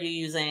 or are you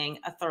using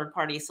a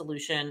third-party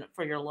solution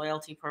for your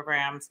loyalty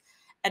programs?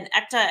 And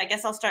Ekta, I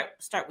guess I'll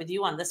start with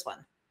you on this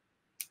one.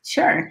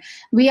 Sure.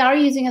 We are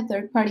using a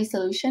third-party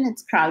solution.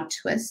 It's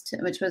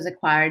CrowdTwist, which was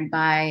acquired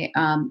by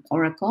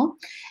Oracle.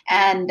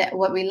 And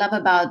what we love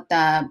about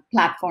the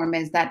platform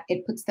is that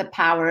it puts the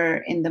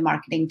power in the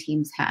marketing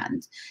team's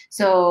hands.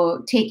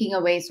 So taking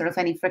away sort of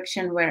any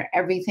friction where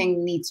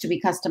everything needs to be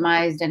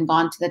customized and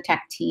gone to the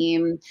tech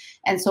team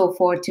and so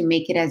forth to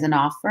make it as an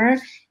offer,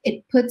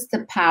 it puts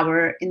the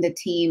power in the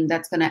team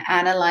that's going to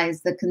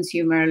analyze the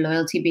consumer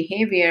loyalty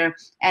behavior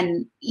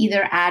and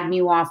either add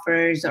new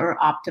offers or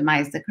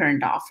optimize the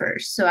current offers.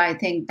 So I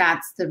think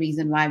that's the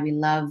reason why we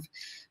love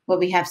what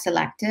we have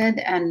selected,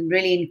 and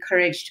really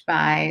encouraged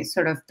by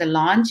sort of the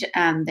launch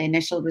and the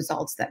initial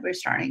results that we're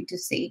starting to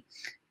see.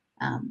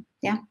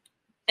 Yeah.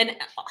 And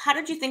how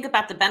did you think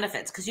about the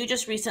benefits? Because you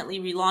just recently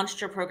relaunched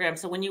your program.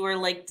 So when you were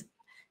like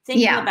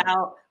thinking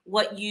about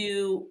what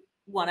you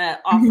want to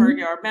offer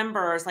your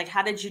members? Like,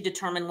 how did you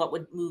determine what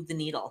would move the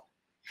needle?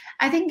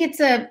 I think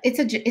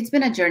it's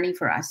been a journey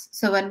for us.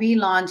 So when we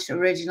launched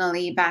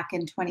originally back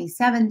in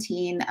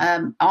 2017,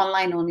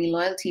 online only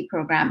loyalty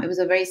program, it was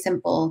a very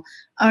simple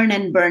earn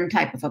and burn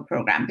type of a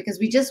program, because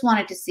we just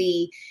wanted to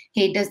see,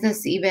 hey, is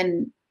this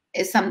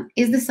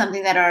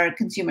something that our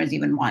consumers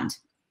even want?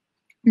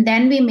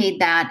 Then we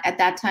made that, at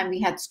that time we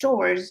had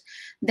stores.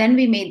 Then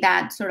we made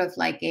that sort of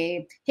like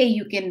a, hey,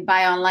 you can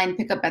buy online,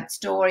 pick up at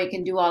store, you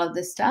can do all of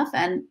this stuff.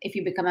 And if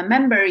you become a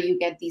member, you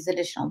get these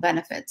additional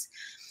benefits.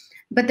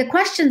 But the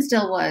question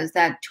still was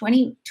that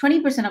 20%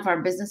 of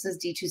our business is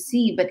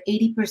D2C, but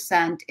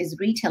 80% is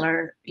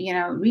retailer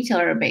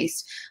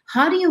based.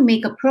 How do you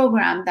make a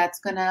program that's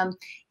going to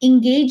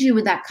engage you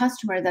with that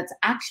customer that's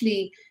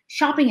actually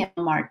shopping at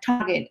Walmart,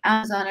 Target,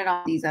 Amazon, and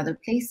all these other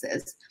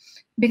places?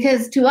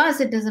 Because to us,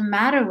 it doesn't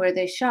matter where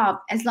they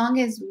shop, as long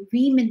as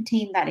we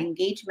maintain that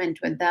engagement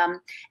with them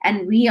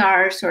and we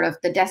are sort of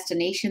the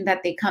destination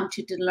that they come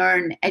to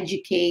learn,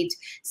 educate,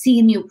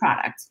 see new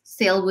products.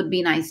 Sale would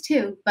be nice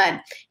too.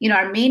 But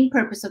our main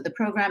purpose of the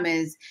program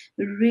is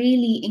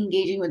really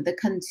engaging with the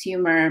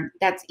consumer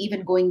that's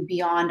even going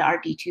beyond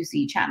our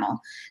D2C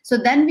channel. So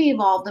then we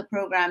evolved the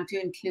program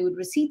to include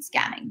receipt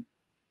scanning.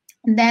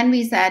 And then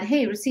we said,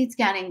 hey, receipt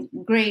scanning,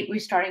 great. We're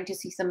starting to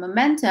see some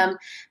momentum,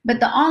 but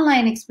the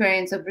online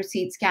experience of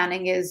receipt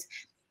scanning is,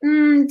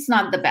 it's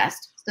not the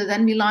best. So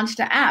then we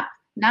launched an app.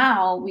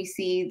 Now we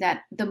see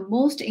that the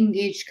most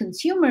engaged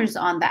consumers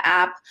on the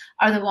app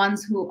are the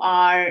ones who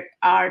are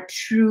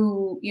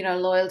true,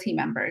 loyalty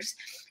members.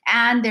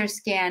 And they're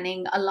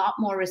scanning a lot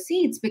more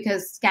receipts,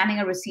 because scanning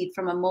a receipt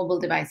from a mobile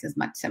device is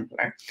much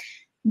simpler.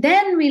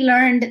 Then we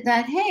learned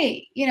that,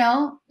 hey,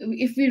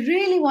 if we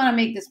really want to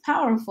make this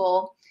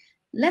powerful,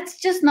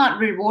 let's just not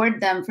reward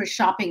them for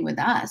shopping with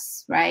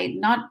us, right?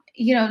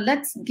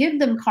 Let's give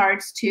them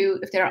cards to,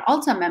 if they're an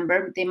Ulta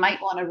member, they might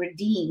want to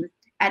redeem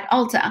at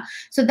Ulta.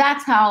 So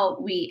that's how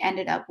we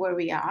ended up where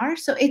we are.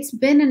 So it's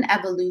been an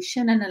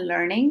evolution and a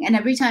learning. And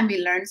every time we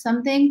learn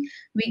something,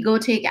 we go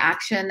take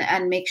action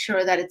and make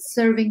sure that it's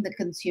serving the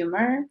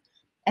consumer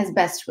as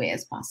best way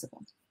as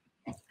possible.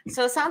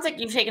 So it sounds like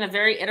you've taken a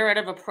very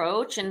iterative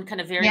approach and kind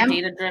of very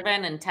data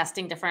driven and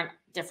testing different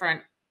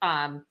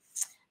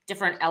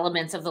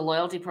elements of the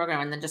loyalty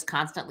program and then just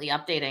constantly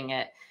updating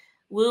it.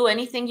 Wu,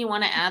 anything you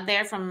want to add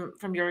there from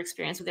your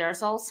experience with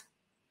aerosols?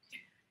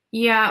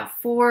 Yeah,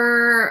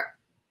 for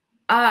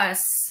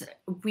us,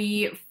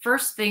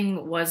 first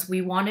thing was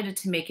we wanted it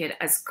to make it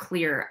as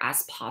clear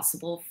as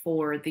possible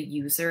for the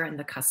user and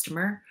the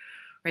customer,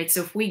 right?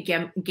 So if we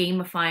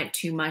gamify it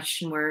too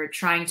much and we're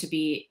trying to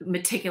be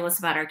meticulous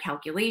about our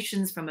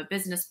calculations from a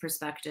business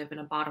perspective and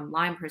a bottom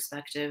line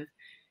perspective,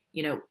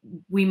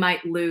 we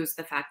might lose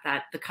the fact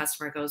that the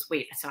customer goes,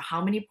 wait, so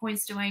how many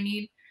points do I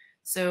need?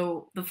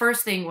 So the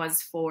first thing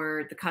was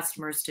for the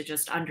customers to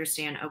just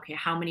understand, okay,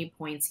 how many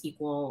points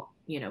equal,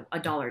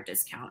 $1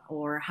 discount,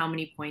 or how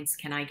many points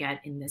can I get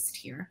in this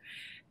tier?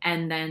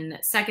 And then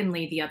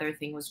secondly, the other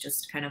thing was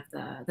just kind of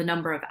the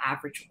number of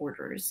average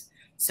orders.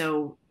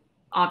 So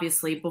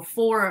obviously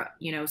before,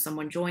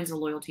 someone joins a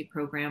loyalty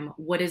program,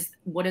 what is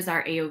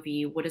our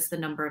AOV? What is the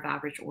number of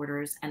average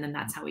orders? And then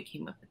that's how we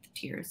came up with the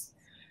tiers.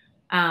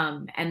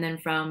 And then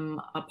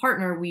from a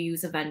partner, we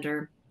use a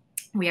vendor.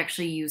 We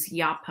actually use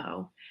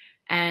Yapo.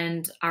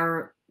 And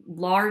our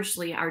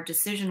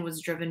decision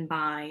was driven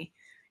by,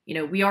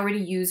 we already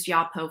used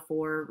Yapo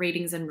for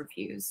ratings and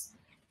reviews.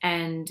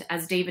 And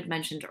as David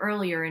mentioned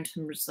earlier, in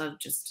terms of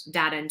just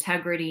data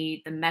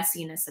integrity, the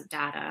messiness of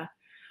data,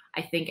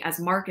 I think as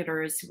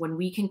marketers, when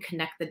we can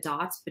connect the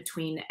dots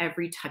between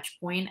every touch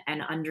point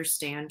and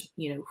understand,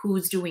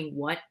 who's doing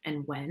what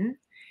and when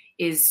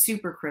is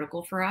super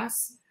critical for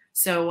us.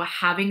 So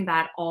having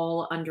that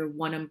all under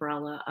one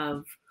umbrella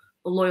of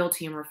the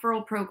loyalty and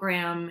referral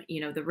program,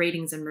 the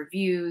ratings and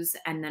reviews,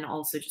 and then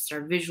also just our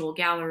visual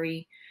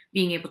gallery,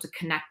 being able to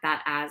connect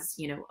that as,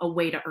 a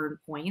way to earn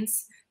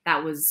points,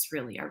 that was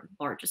really our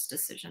largest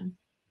decision.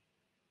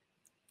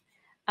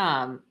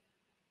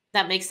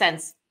 That makes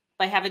sense.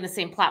 By having the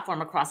same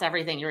platform across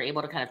everything, you're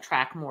able to kind of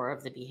track more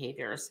of the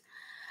behaviors.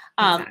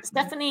 Exactly.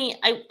 Stephanie,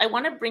 I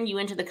want to bring you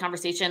into the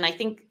conversation, I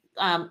think,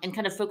 and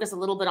kind of focus a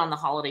little bit on the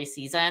holiday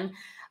season.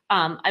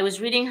 I was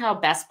reading how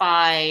Best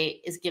Buy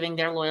is giving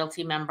their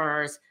loyalty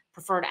members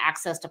preferred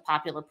access to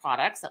popular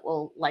products that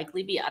will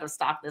likely be out of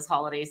stock this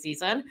holiday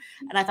season.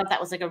 And I thought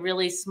that was like a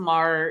really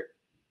smart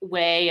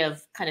way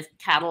of kind of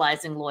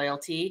catalyzing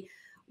loyalty.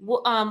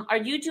 Are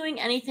you doing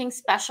anything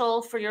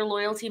special for your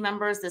loyalty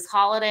members this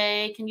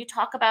holiday? Can you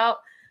talk about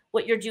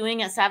what you're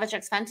doing at Savage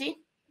X Fenty?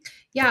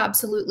 Yeah,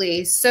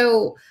 absolutely.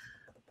 So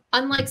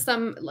unlike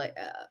some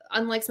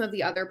of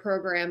the other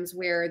programs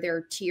where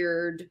they're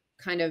tiered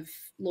kind of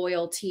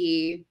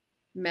loyalty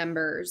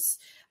members,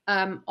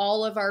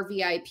 all of our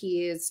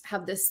VIPs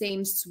have the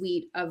same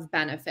suite of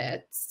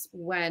benefits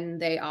when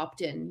they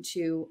opt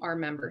into our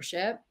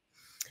membership.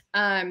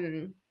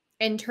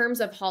 In terms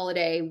of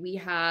holiday, we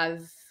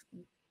have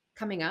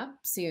coming up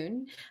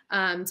soon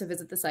to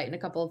visit the site in a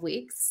couple of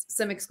weeks.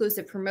 Some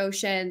exclusive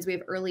promotions. We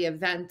have early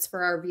events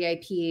for our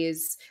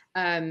VIPs.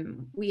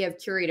 We have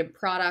curated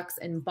products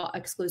and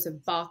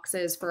exclusive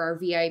boxes for our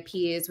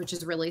VIPs, which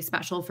is really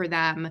special for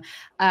them.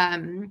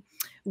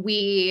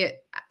 We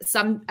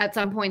at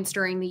some points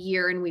during the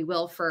year, and we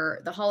will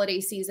for the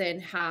holiday season,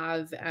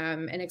 have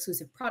an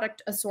exclusive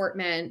product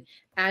assortment,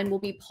 and we'll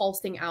be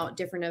pulsing out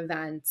different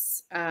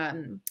events,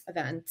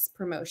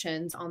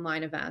 promotions,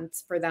 online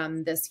events for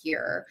them this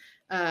year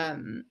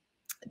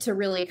to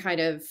really kind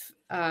of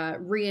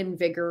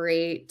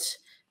reinvigorate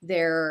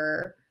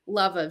their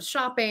love of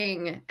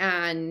shopping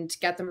and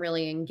get them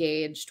really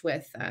engaged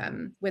with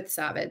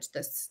Savage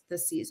this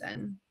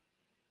season.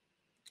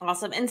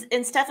 Awesome.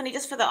 And Stephanie,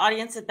 just for the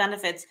audience it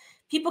benefits,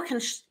 people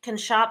can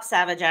shop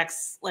Savage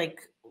X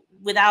like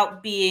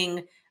without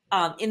being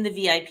in the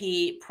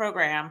VIP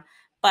program,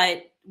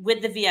 but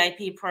with the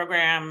VIP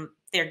program,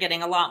 they're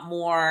getting a lot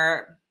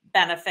more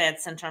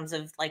benefits in terms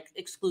of like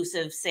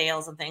exclusive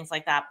sales and things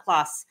like that,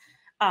 plus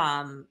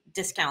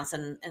discounts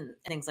and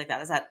things like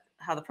that. Is that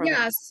how the program?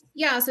 Yes.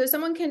 Yeah. So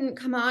someone can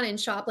come on and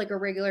shop like a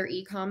regular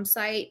e-com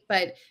site,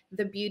 but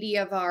the beauty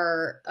of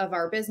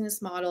our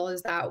business model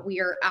is that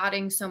we are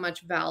adding so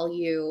much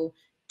value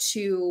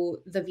to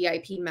the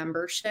VIP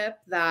membership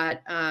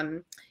that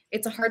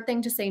it's a hard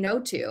thing to say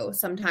no to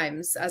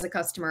sometimes as a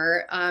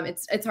customer.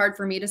 It's hard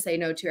for me to say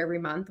no to every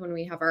month when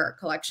we have our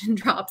collection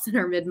drops and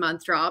our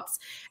mid-month drops.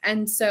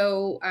 And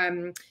so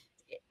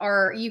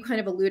you kind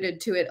of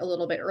alluded to it a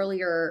little bit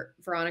earlier,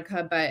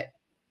 Veronica, but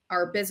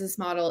our business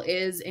model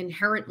is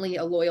inherently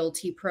a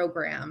loyalty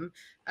program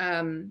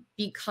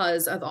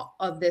because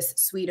of this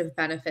suite of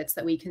benefits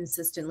that we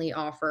consistently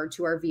offer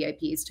to our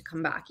VIPs to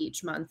come back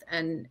each month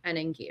and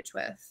engage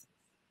with.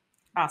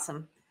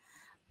 Awesome.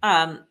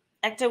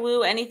 Ekta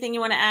Wu, anything you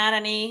want to add?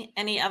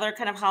 Any other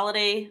kind of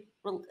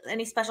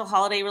any special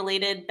holiday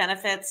related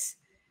benefits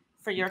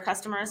for your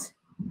customers?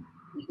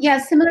 Yeah,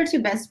 similar to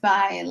Best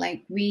Buy,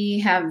 like we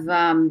have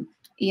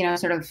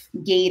sort of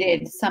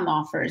gated some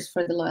offers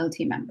for the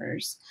loyalty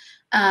members.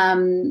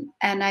 And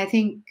I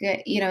think,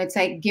 it's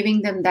like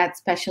giving them that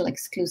special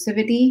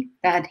exclusivity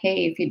that,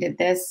 hey, if you did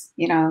this,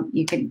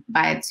 you could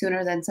buy it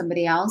sooner than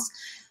somebody else.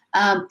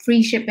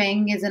 Free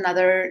shipping is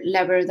another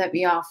lever that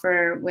we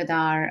offer with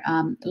our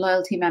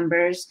loyalty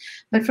members.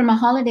 But from a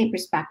holiday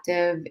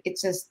perspective,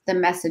 it's just the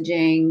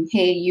messaging.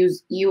 Hey,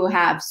 you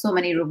have so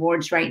many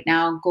rewards right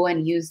now. Go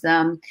and use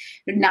them.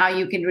 Now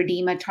you can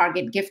redeem a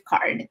Target gift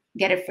card.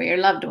 Get it for your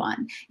loved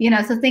one.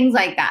 So things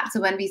like that. So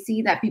when we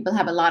see that people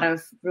have a lot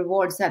of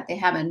rewards that they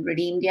haven't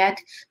redeemed yet,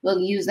 we'll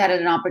use that as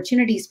an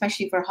opportunity,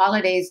 especially for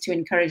holidays, to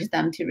encourage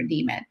them to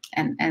redeem it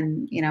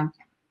and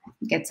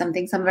get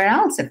something somewhere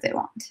else if they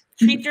want.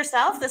 Treat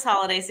yourself this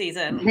holiday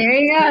season. There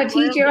you go.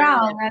 Teach your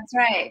own. That's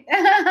right.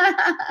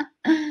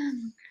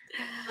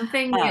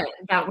 Something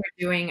that we're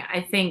doing,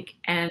 I think,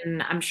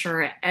 and I'm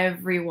sure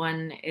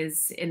everyone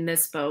is in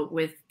this boat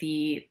with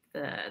the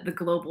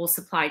global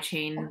supply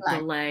chain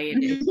delay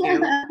and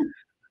issue.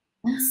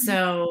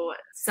 So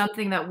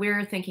something that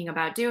we're thinking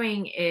about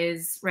doing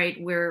is,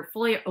 we're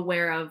fully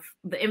aware of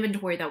the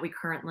inventory that we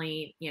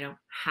currently,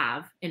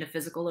 have in a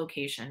physical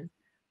location.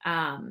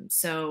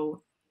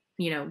 So,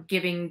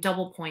 giving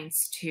double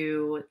points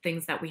to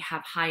things that we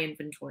have high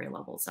inventory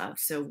levels of,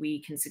 so we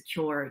can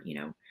secure,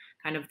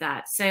 kind of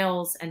that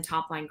sales and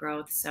top line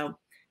growth. So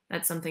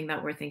that's something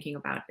that we're thinking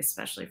about,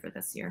 especially for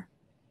this year.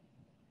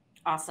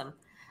 Awesome.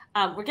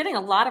 We're getting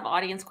a lot of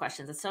audience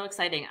questions. It's so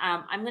exciting.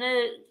 I'm going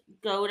to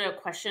go to a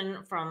question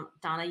from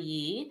Donna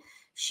Yee.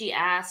 She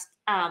asked,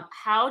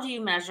 how do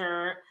you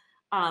measure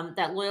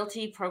that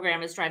loyalty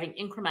program is driving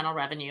incremental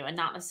revenue and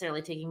not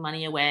necessarily taking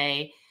money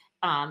away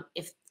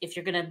if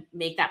you're going to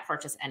make that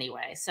purchase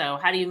anyway? So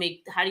how do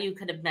you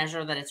kind of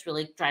measure that it's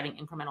really driving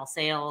incremental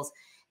sales?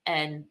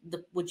 And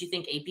would you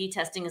think A/B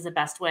testing is the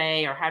best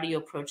way, or how do you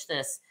approach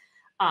this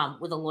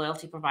with a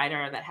loyalty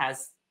provider that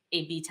has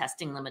A/B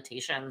testing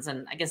limitations?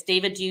 And I guess,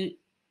 David, do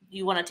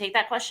you want to take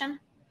that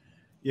question?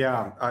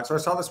 Yeah. So I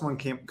saw this one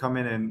come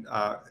in, and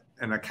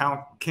an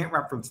account, can't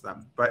reference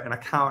them, but an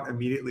account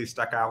immediately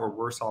stuck out where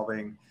we're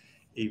solving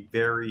a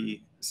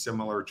very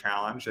similar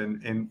challenge.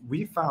 And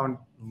we found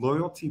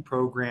loyalty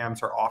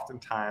programs are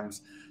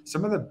oftentimes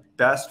some of the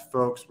best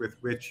folks with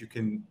which you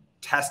can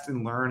test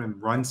and learn and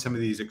run some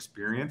of these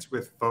experience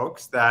with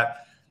folks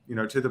that,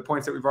 to the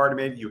points that we've already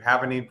made, you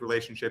have a named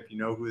relationship, you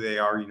know who they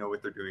are, you know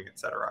what they're doing, et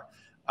cetera.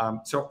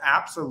 So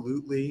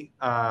absolutely,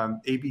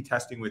 A/B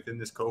testing within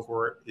this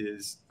cohort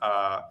is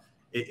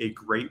a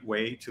great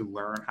way to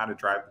learn how to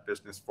drive the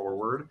business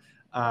forward.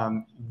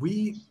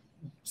 We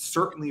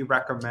certainly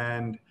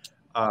recommend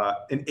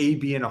an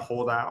A/B and a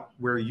holdout,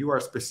 where you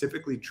are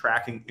specifically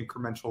tracking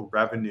incremental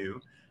revenue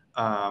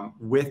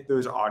with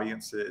those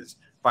audiences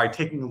by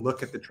taking a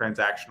look at the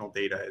transactional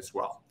data as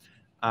well.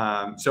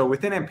 So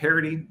within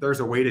Amperity, there's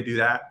a way to do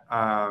that.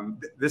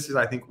 This is,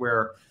 I think,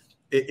 where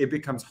it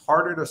becomes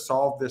harder to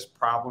solve this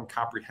problem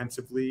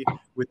comprehensively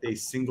with a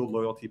single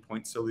loyalty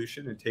point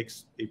solution. It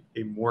takes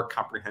a more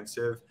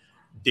comprehensive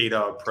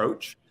data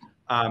approach.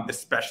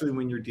 especially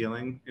when you're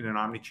dealing in an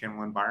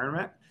omni-channel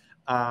environment.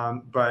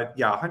 But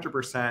yeah,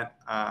 100%,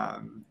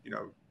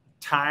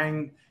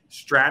 tying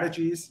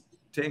strategies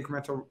to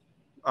incremental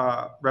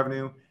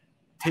revenue,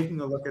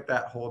 taking a look at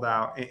that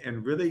holdout,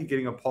 and really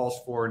getting a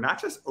pulse for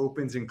not just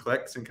opens and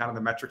clicks and kind of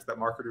the metrics that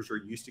marketers are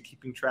used to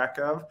keeping track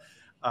of,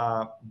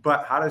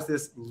 but how does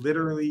this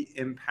literally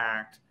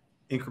impact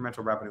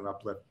incremental revenue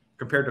uplift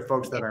compared to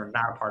folks that are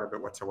not a part of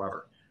it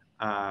whatsoever.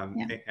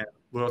 And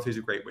loyalty is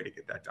a great way to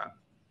get that done.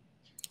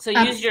 So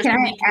use your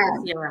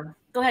CRM.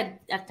 Go ahead,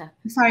 Ekta.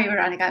 Sorry,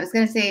 Veronica. I was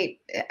going to say,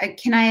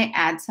 can I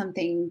add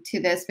something to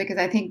this? Because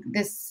I think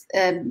this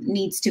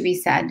needs to be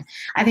said.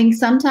 I think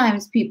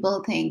sometimes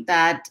people think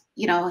that,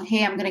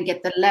 hey, I'm going to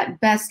get the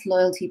best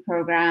loyalty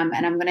program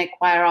and I'm going to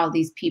acquire all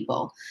these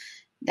people.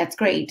 That's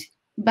great.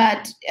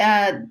 But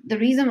the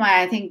reason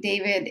why I think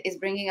David is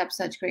bringing up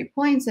such great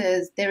points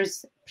is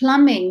there's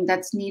plumbing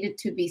that's needed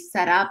to be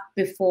set up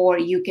before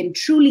you can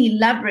truly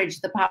leverage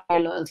the power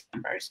of loyalty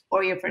numbers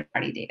or your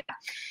first-party data.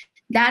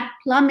 That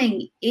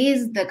plumbing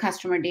is the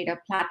customer data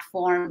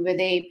platform with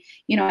a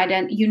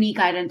unique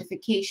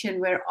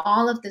identification where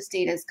all of this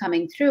data is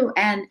coming through,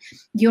 and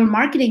your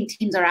marketing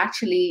teams are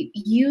actually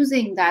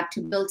using that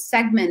to build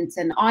segments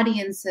and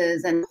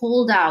audiences and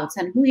holdouts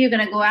and who you're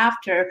going to go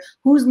after,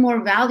 who's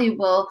more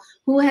valuable,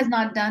 who has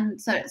not done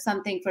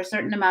something for a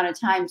certain amount of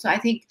time. So I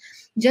think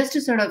just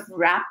to sort of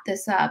wrap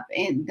this up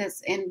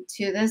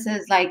into this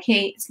is like,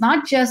 hey, it's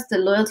not just the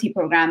loyalty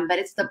program, but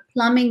it's the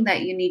plumbing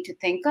that you need to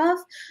think of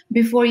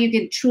before you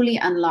can truly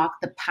unlock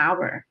the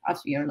power of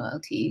your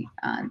loyalty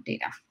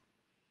data.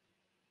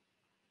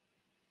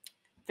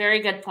 Very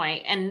good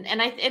point. And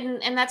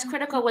that's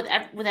critical with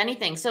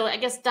anything. So I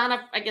guess,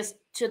 Donna,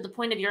 to the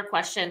point of your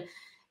question,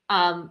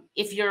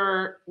 if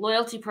your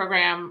loyalty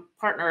program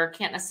partner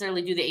can't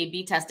necessarily do the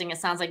A/B testing, it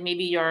sounds like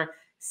maybe your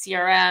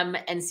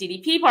CRM and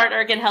CDP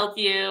partner can help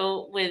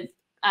you with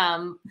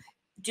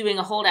doing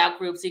a holdout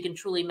group so you can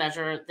truly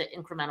measure the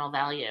incremental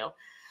value.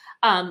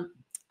 I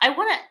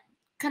want to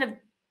kind of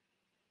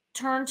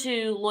turn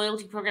to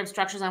loyalty program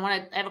structures.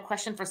 I have a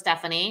question for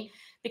Stephanie,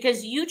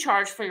 because you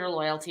charge for your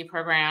loyalty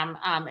program.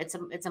 It's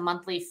a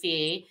monthly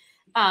fee.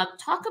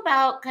 Talk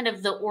about kind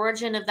of the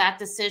origin of that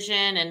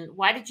decision and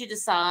why did you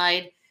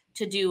decide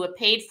to do a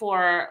paid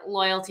for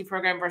loyalty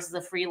program versus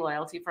a free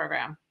loyalty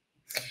program?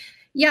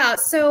 Yeah,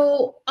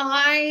 so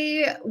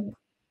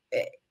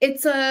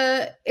it's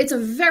a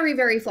very,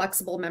 very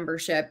flexible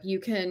membership. You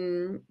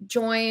can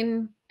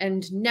join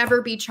and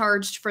never be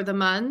charged for the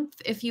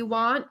month if you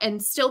want, and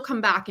still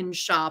come back and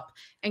shop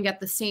and get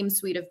the same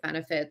suite of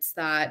benefits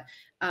that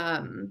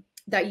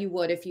that you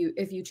would if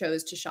you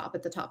chose to shop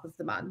at the top of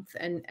the month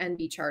and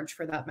be charged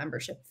for that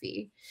membership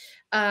fee.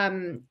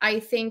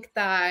 I think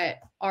that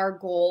our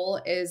goal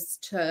is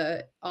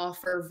to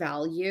offer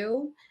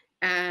value,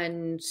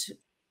 and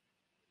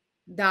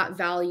that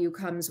value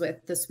comes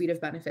with the suite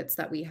of benefits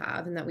that we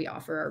have and that we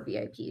offer our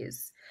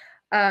VIPs.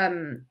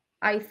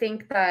 I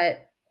think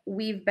that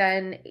we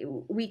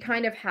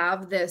kind of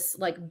have this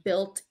like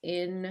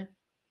built-in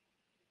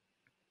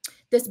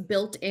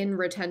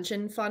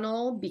retention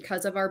funnel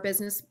because of our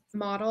business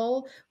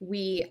model.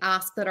 We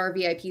ask that our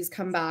VIPs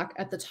come back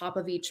at the top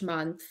of each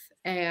month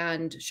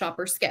and shop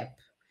or skip.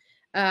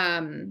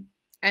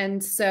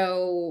 And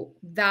so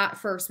that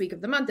first week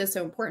of the month is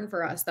so important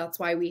for us. That's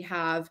why we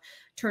have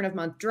turn of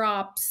month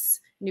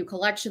drops, new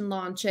collection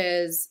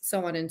launches,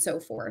 so on and so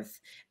forth.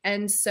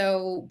 And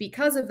so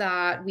because of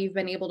that, we've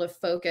been able to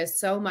focus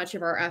so much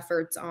of our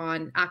efforts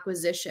on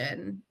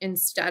acquisition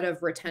instead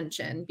of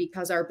retention,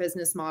 because our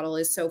business model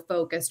is so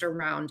focused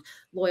around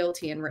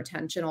loyalty and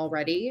retention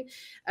already.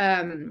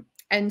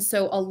 And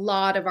so a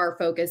lot of our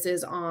focus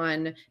is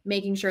on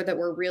making sure that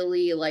we're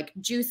really like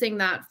juicing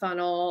that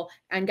funnel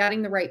and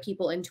getting the right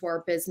people into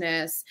our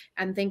business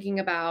and thinking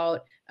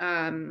about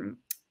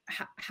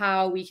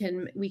how we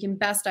can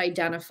best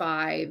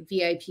identify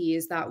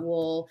VIPs that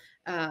will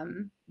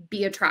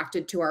be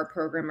attracted to our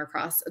program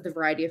across the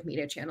variety of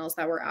media channels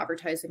that we're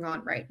advertising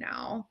on right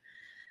now.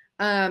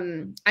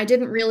 I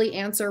didn't really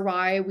answer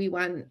why we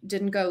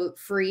didn't go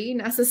free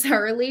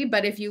necessarily,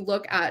 but if you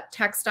look at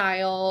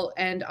textile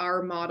and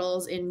our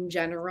models in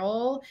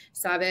general,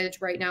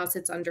 Savage right now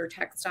sits under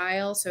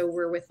textile. So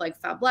we're with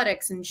like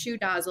Fabletics and Shoe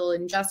Dazzle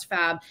and Just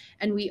Fab,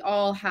 and we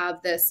all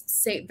have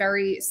this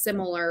very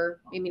similar,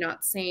 maybe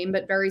not same,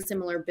 but very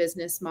similar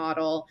business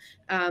model.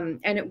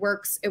 And it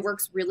works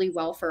really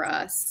well for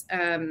us.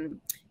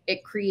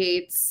 It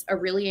creates a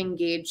really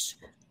engaged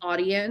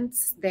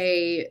audience.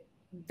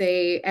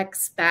 They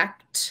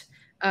expect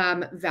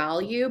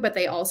value, but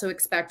they also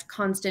expect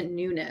constant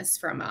newness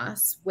from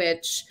us,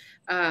 which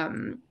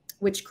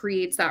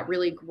creates that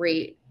really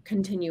great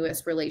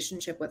continuous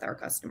relationship with our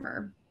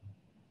customer.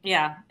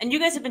 Yeah. And you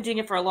guys have been doing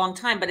it for a long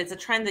time, but it's a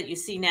trend that you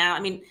see now.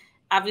 I mean,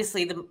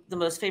 obviously the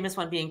most famous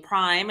one being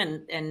Prime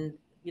and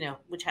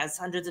which has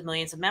hundreds of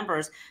millions of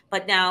members,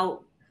 but now,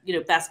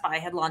 Best Buy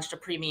had launched a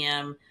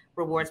premium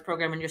rewards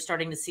program, and you're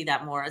starting to see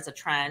that more as a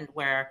trend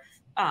where,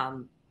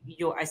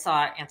 I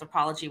saw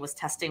Anthropologie was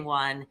testing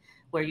one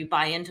where you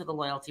buy into the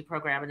loyalty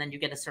program and then you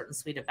get a certain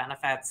suite of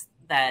benefits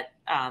that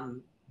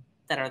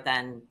that are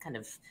then kind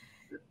of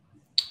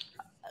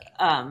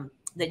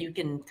that you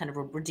can kind of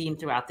redeem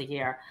throughout the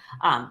year.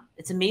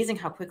 It's amazing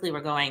how quickly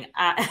we're going.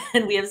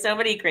 And we have so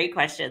many great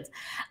questions.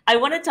 I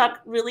want to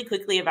talk really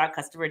quickly about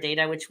customer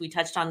data, which we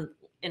touched on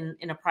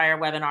in a prior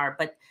webinar,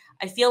 but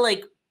I feel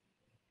like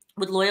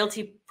with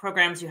loyalty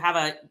programs, you have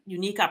a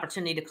unique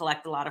opportunity to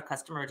collect a lot of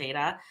customer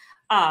data.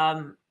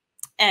 And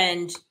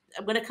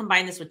I'm going to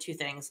combine this with two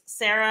things.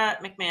 Sarah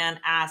McMahon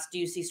asked, do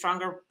you see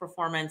stronger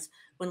performance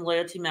when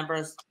loyalty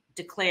members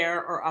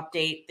declare or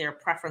update their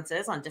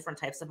preferences on different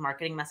types of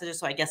marketing messages?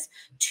 So I guess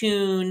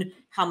tune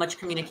how much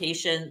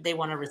communication they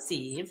want to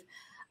receive.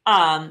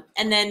 And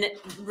then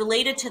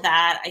related to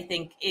that, I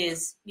think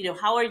is,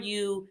 how are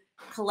you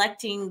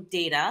collecting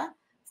data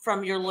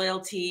from your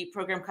loyalty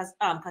program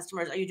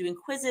customers? Are you doing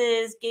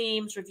quizzes,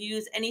 games,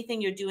 reviews,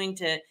 anything you're doing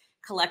to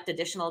collect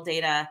additional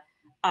data?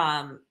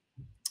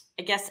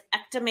 I guess,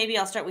 Ekta, maybe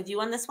I'll start with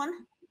you on this one.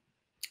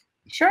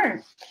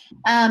 Sure.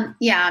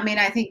 Yeah, I mean,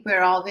 I think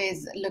we're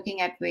always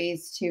looking at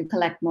ways to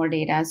collect more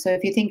data. So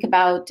if you think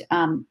about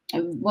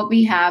what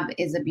we have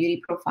is a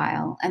beauty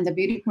profile, and the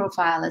beauty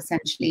profile,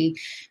 essentially,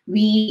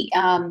 we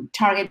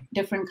target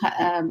different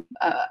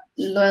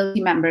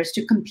loyalty members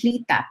to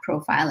complete that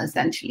profile,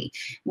 essentially.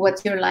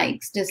 What's your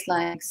likes,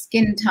 dislikes,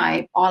 skin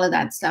type, all of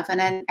that stuff.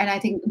 And I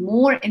think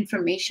more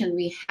information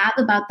we have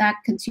about that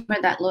consumer,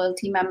 that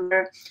loyalty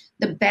member,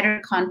 the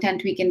better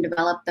content we can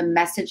develop, the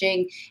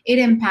messaging, it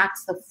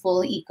impacts the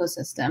full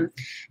ecosystem.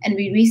 And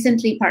we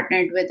recently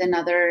partnered with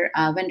another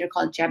vendor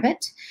called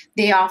Jebit.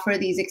 They offer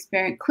these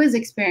quiz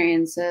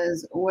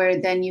experiences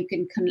where then you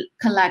can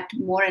collect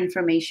more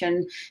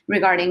information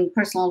regarding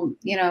personal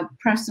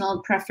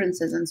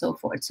preferences and so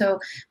forth. So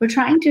we're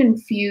trying to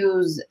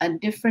infuse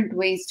different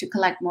ways to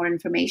collect more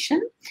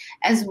information,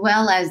 as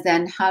well as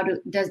then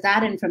does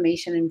that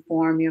information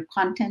inform your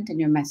content and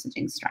your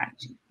messaging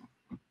strategy.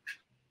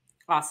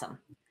 Awesome.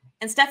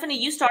 And Stephanie,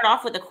 you start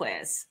off with a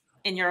quiz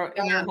in your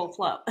whole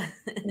flow.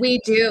 We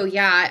do,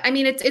 yeah. I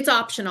mean, it's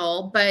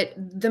optional, but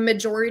the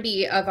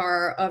majority of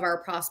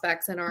our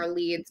prospects and our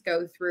leads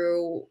go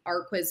through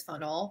our quiz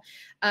funnel.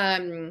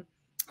 To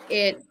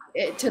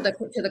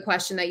the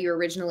question that you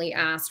originally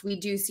asked, we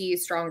do see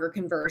stronger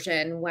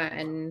conversion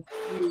when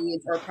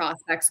leads or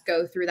prospects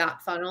go through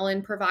that funnel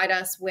and provide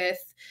us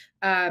with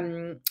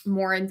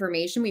more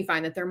information. We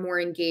find that they're more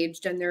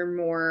engaged and they're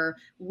more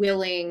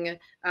willing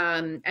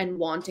and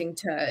wanting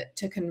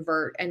to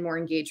convert and more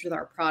engaged with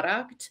our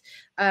product.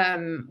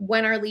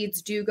 When our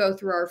leads do go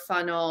through our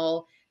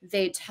funnel,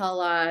 they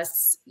tell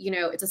us,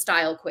 it's a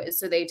style quiz.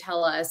 So they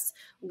tell us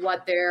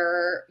what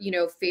their,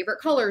 favorite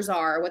colors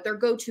are, what their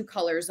go-to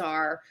colors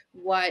are,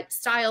 what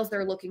styles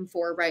they're looking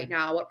for right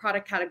now, what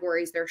product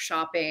categories they're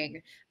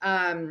shopping,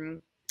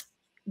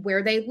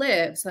 where they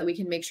live so that we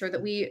can make sure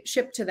that we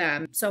ship to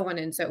them, so on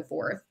and so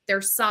forth.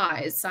 Their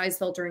size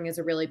filtering is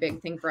a really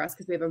big thing for us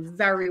because we have a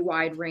very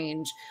wide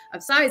range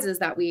of sizes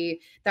that we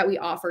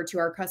offer to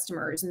our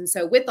customers. And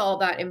so with all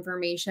that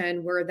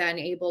information, we're then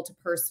able to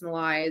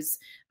personalize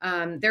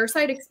their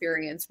site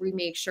experience. We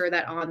make sure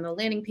that on the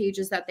landing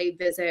pages that they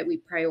visit, we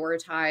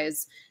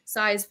prioritize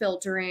size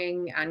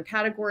filtering and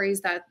categories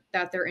that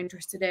they're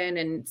interested in.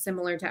 And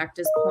similar to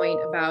Ekta's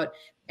point about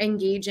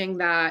engaging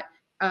that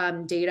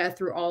data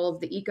through all of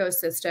the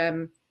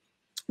ecosystem,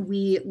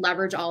 we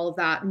leverage all of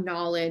that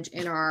knowledge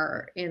in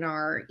our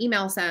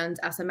email sends,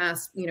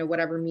 SMS,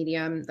 whatever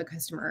medium the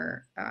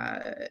customer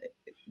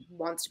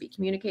wants to be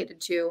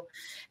communicated to,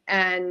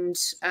 and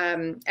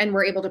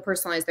we're able to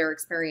personalize their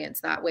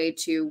experience that way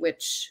too,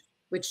 which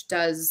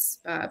does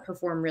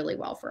perform really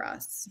well for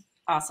us.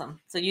 Awesome.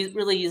 So you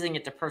really using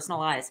it to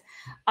personalize.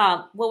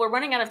 Well, we're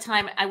running out of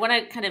time. I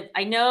want to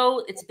I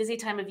know it's a busy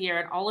time of year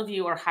and all of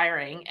you are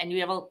hiring and you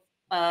have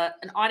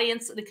an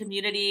audience in the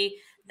community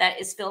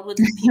that is filled with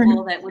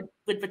people that would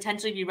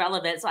potentially be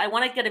relevant. So I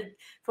want to get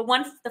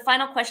the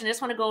final question, I just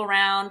want to go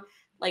around,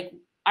 like,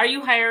 are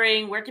you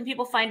hiring? Where can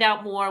people find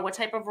out more? What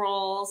type of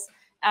roles?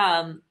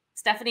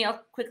 Stephanie,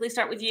 I'll quickly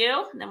start with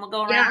you and then we'll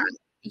go around.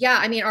 Yeah.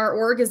 I mean, our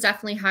org is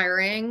definitely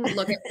hiring.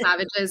 Look at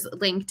Savage's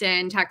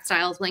LinkedIn,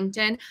 Textiles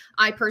LinkedIn.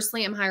 I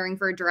personally am hiring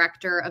for a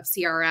director of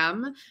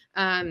CRM.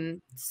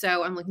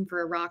 So I'm looking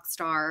for a rock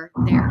star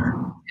there.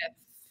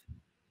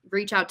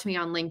 Reach out to me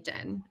on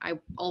LinkedIn. I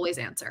always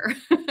answer.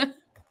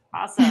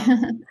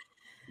 Awesome.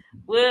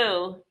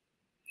 Woo.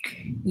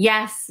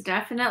 Yes,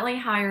 definitely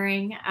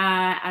hiring.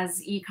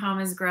 As e-com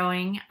is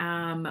growing,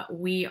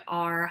 we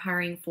are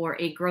hiring for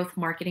a growth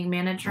marketing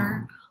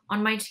manager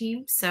on my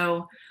team.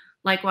 So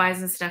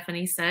likewise, as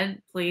Stephanie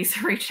said, please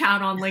reach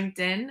out on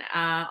LinkedIn.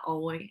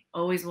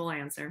 Always will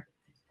answer.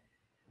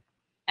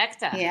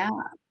 Ekta.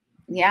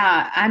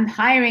 Yeah, I'm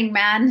hiring,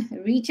 man.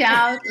 Reach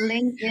out,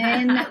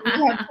 LinkedIn.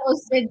 We have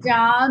posted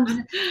jobs.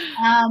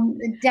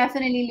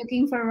 Definitely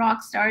looking for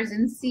rock stars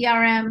in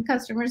CRM,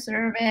 customer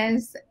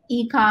service,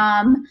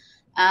 e-com.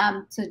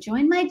 So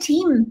join my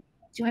team.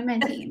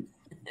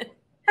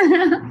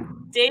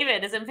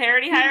 David, is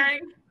Imperity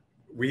hiring?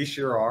 We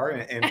sure are.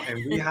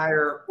 And we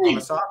hire on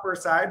the software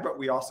side, but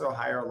we also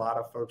hire a lot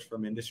of folks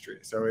from industry.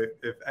 So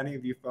if any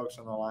of you folks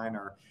on the line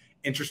are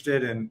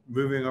interested in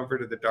moving over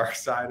to the dark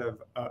side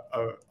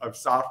of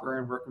software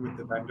and working with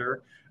the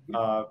vendor,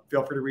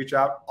 feel free to reach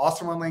out.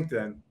 Also on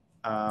LinkedIn,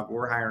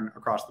 we're hiring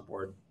across the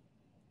board.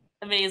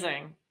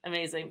 Amazing.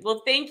 Amazing.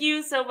 Well, thank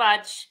you so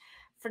much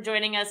for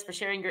joining us, for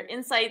sharing your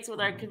insights with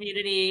our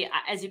community.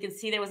 As you can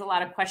see, there was a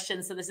lot of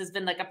questions. So this has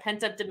been like a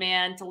pent-up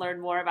demand to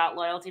learn more about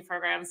loyalty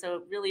programs.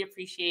 So really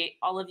appreciate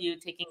all of you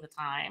taking the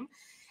time.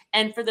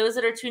 And for those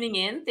that are tuning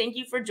in, thank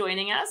you for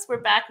joining us. We're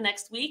back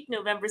next week,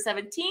 November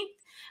 17th,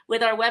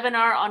 with our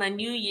webinar on a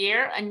new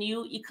year, a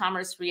new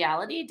e-commerce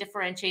reality,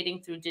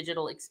 differentiating through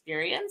digital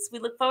experience. We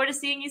look forward to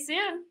seeing you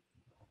soon.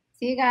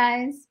 See you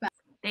guys. Bye.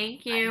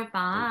 Thank you.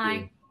 Bye.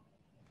 Thank you.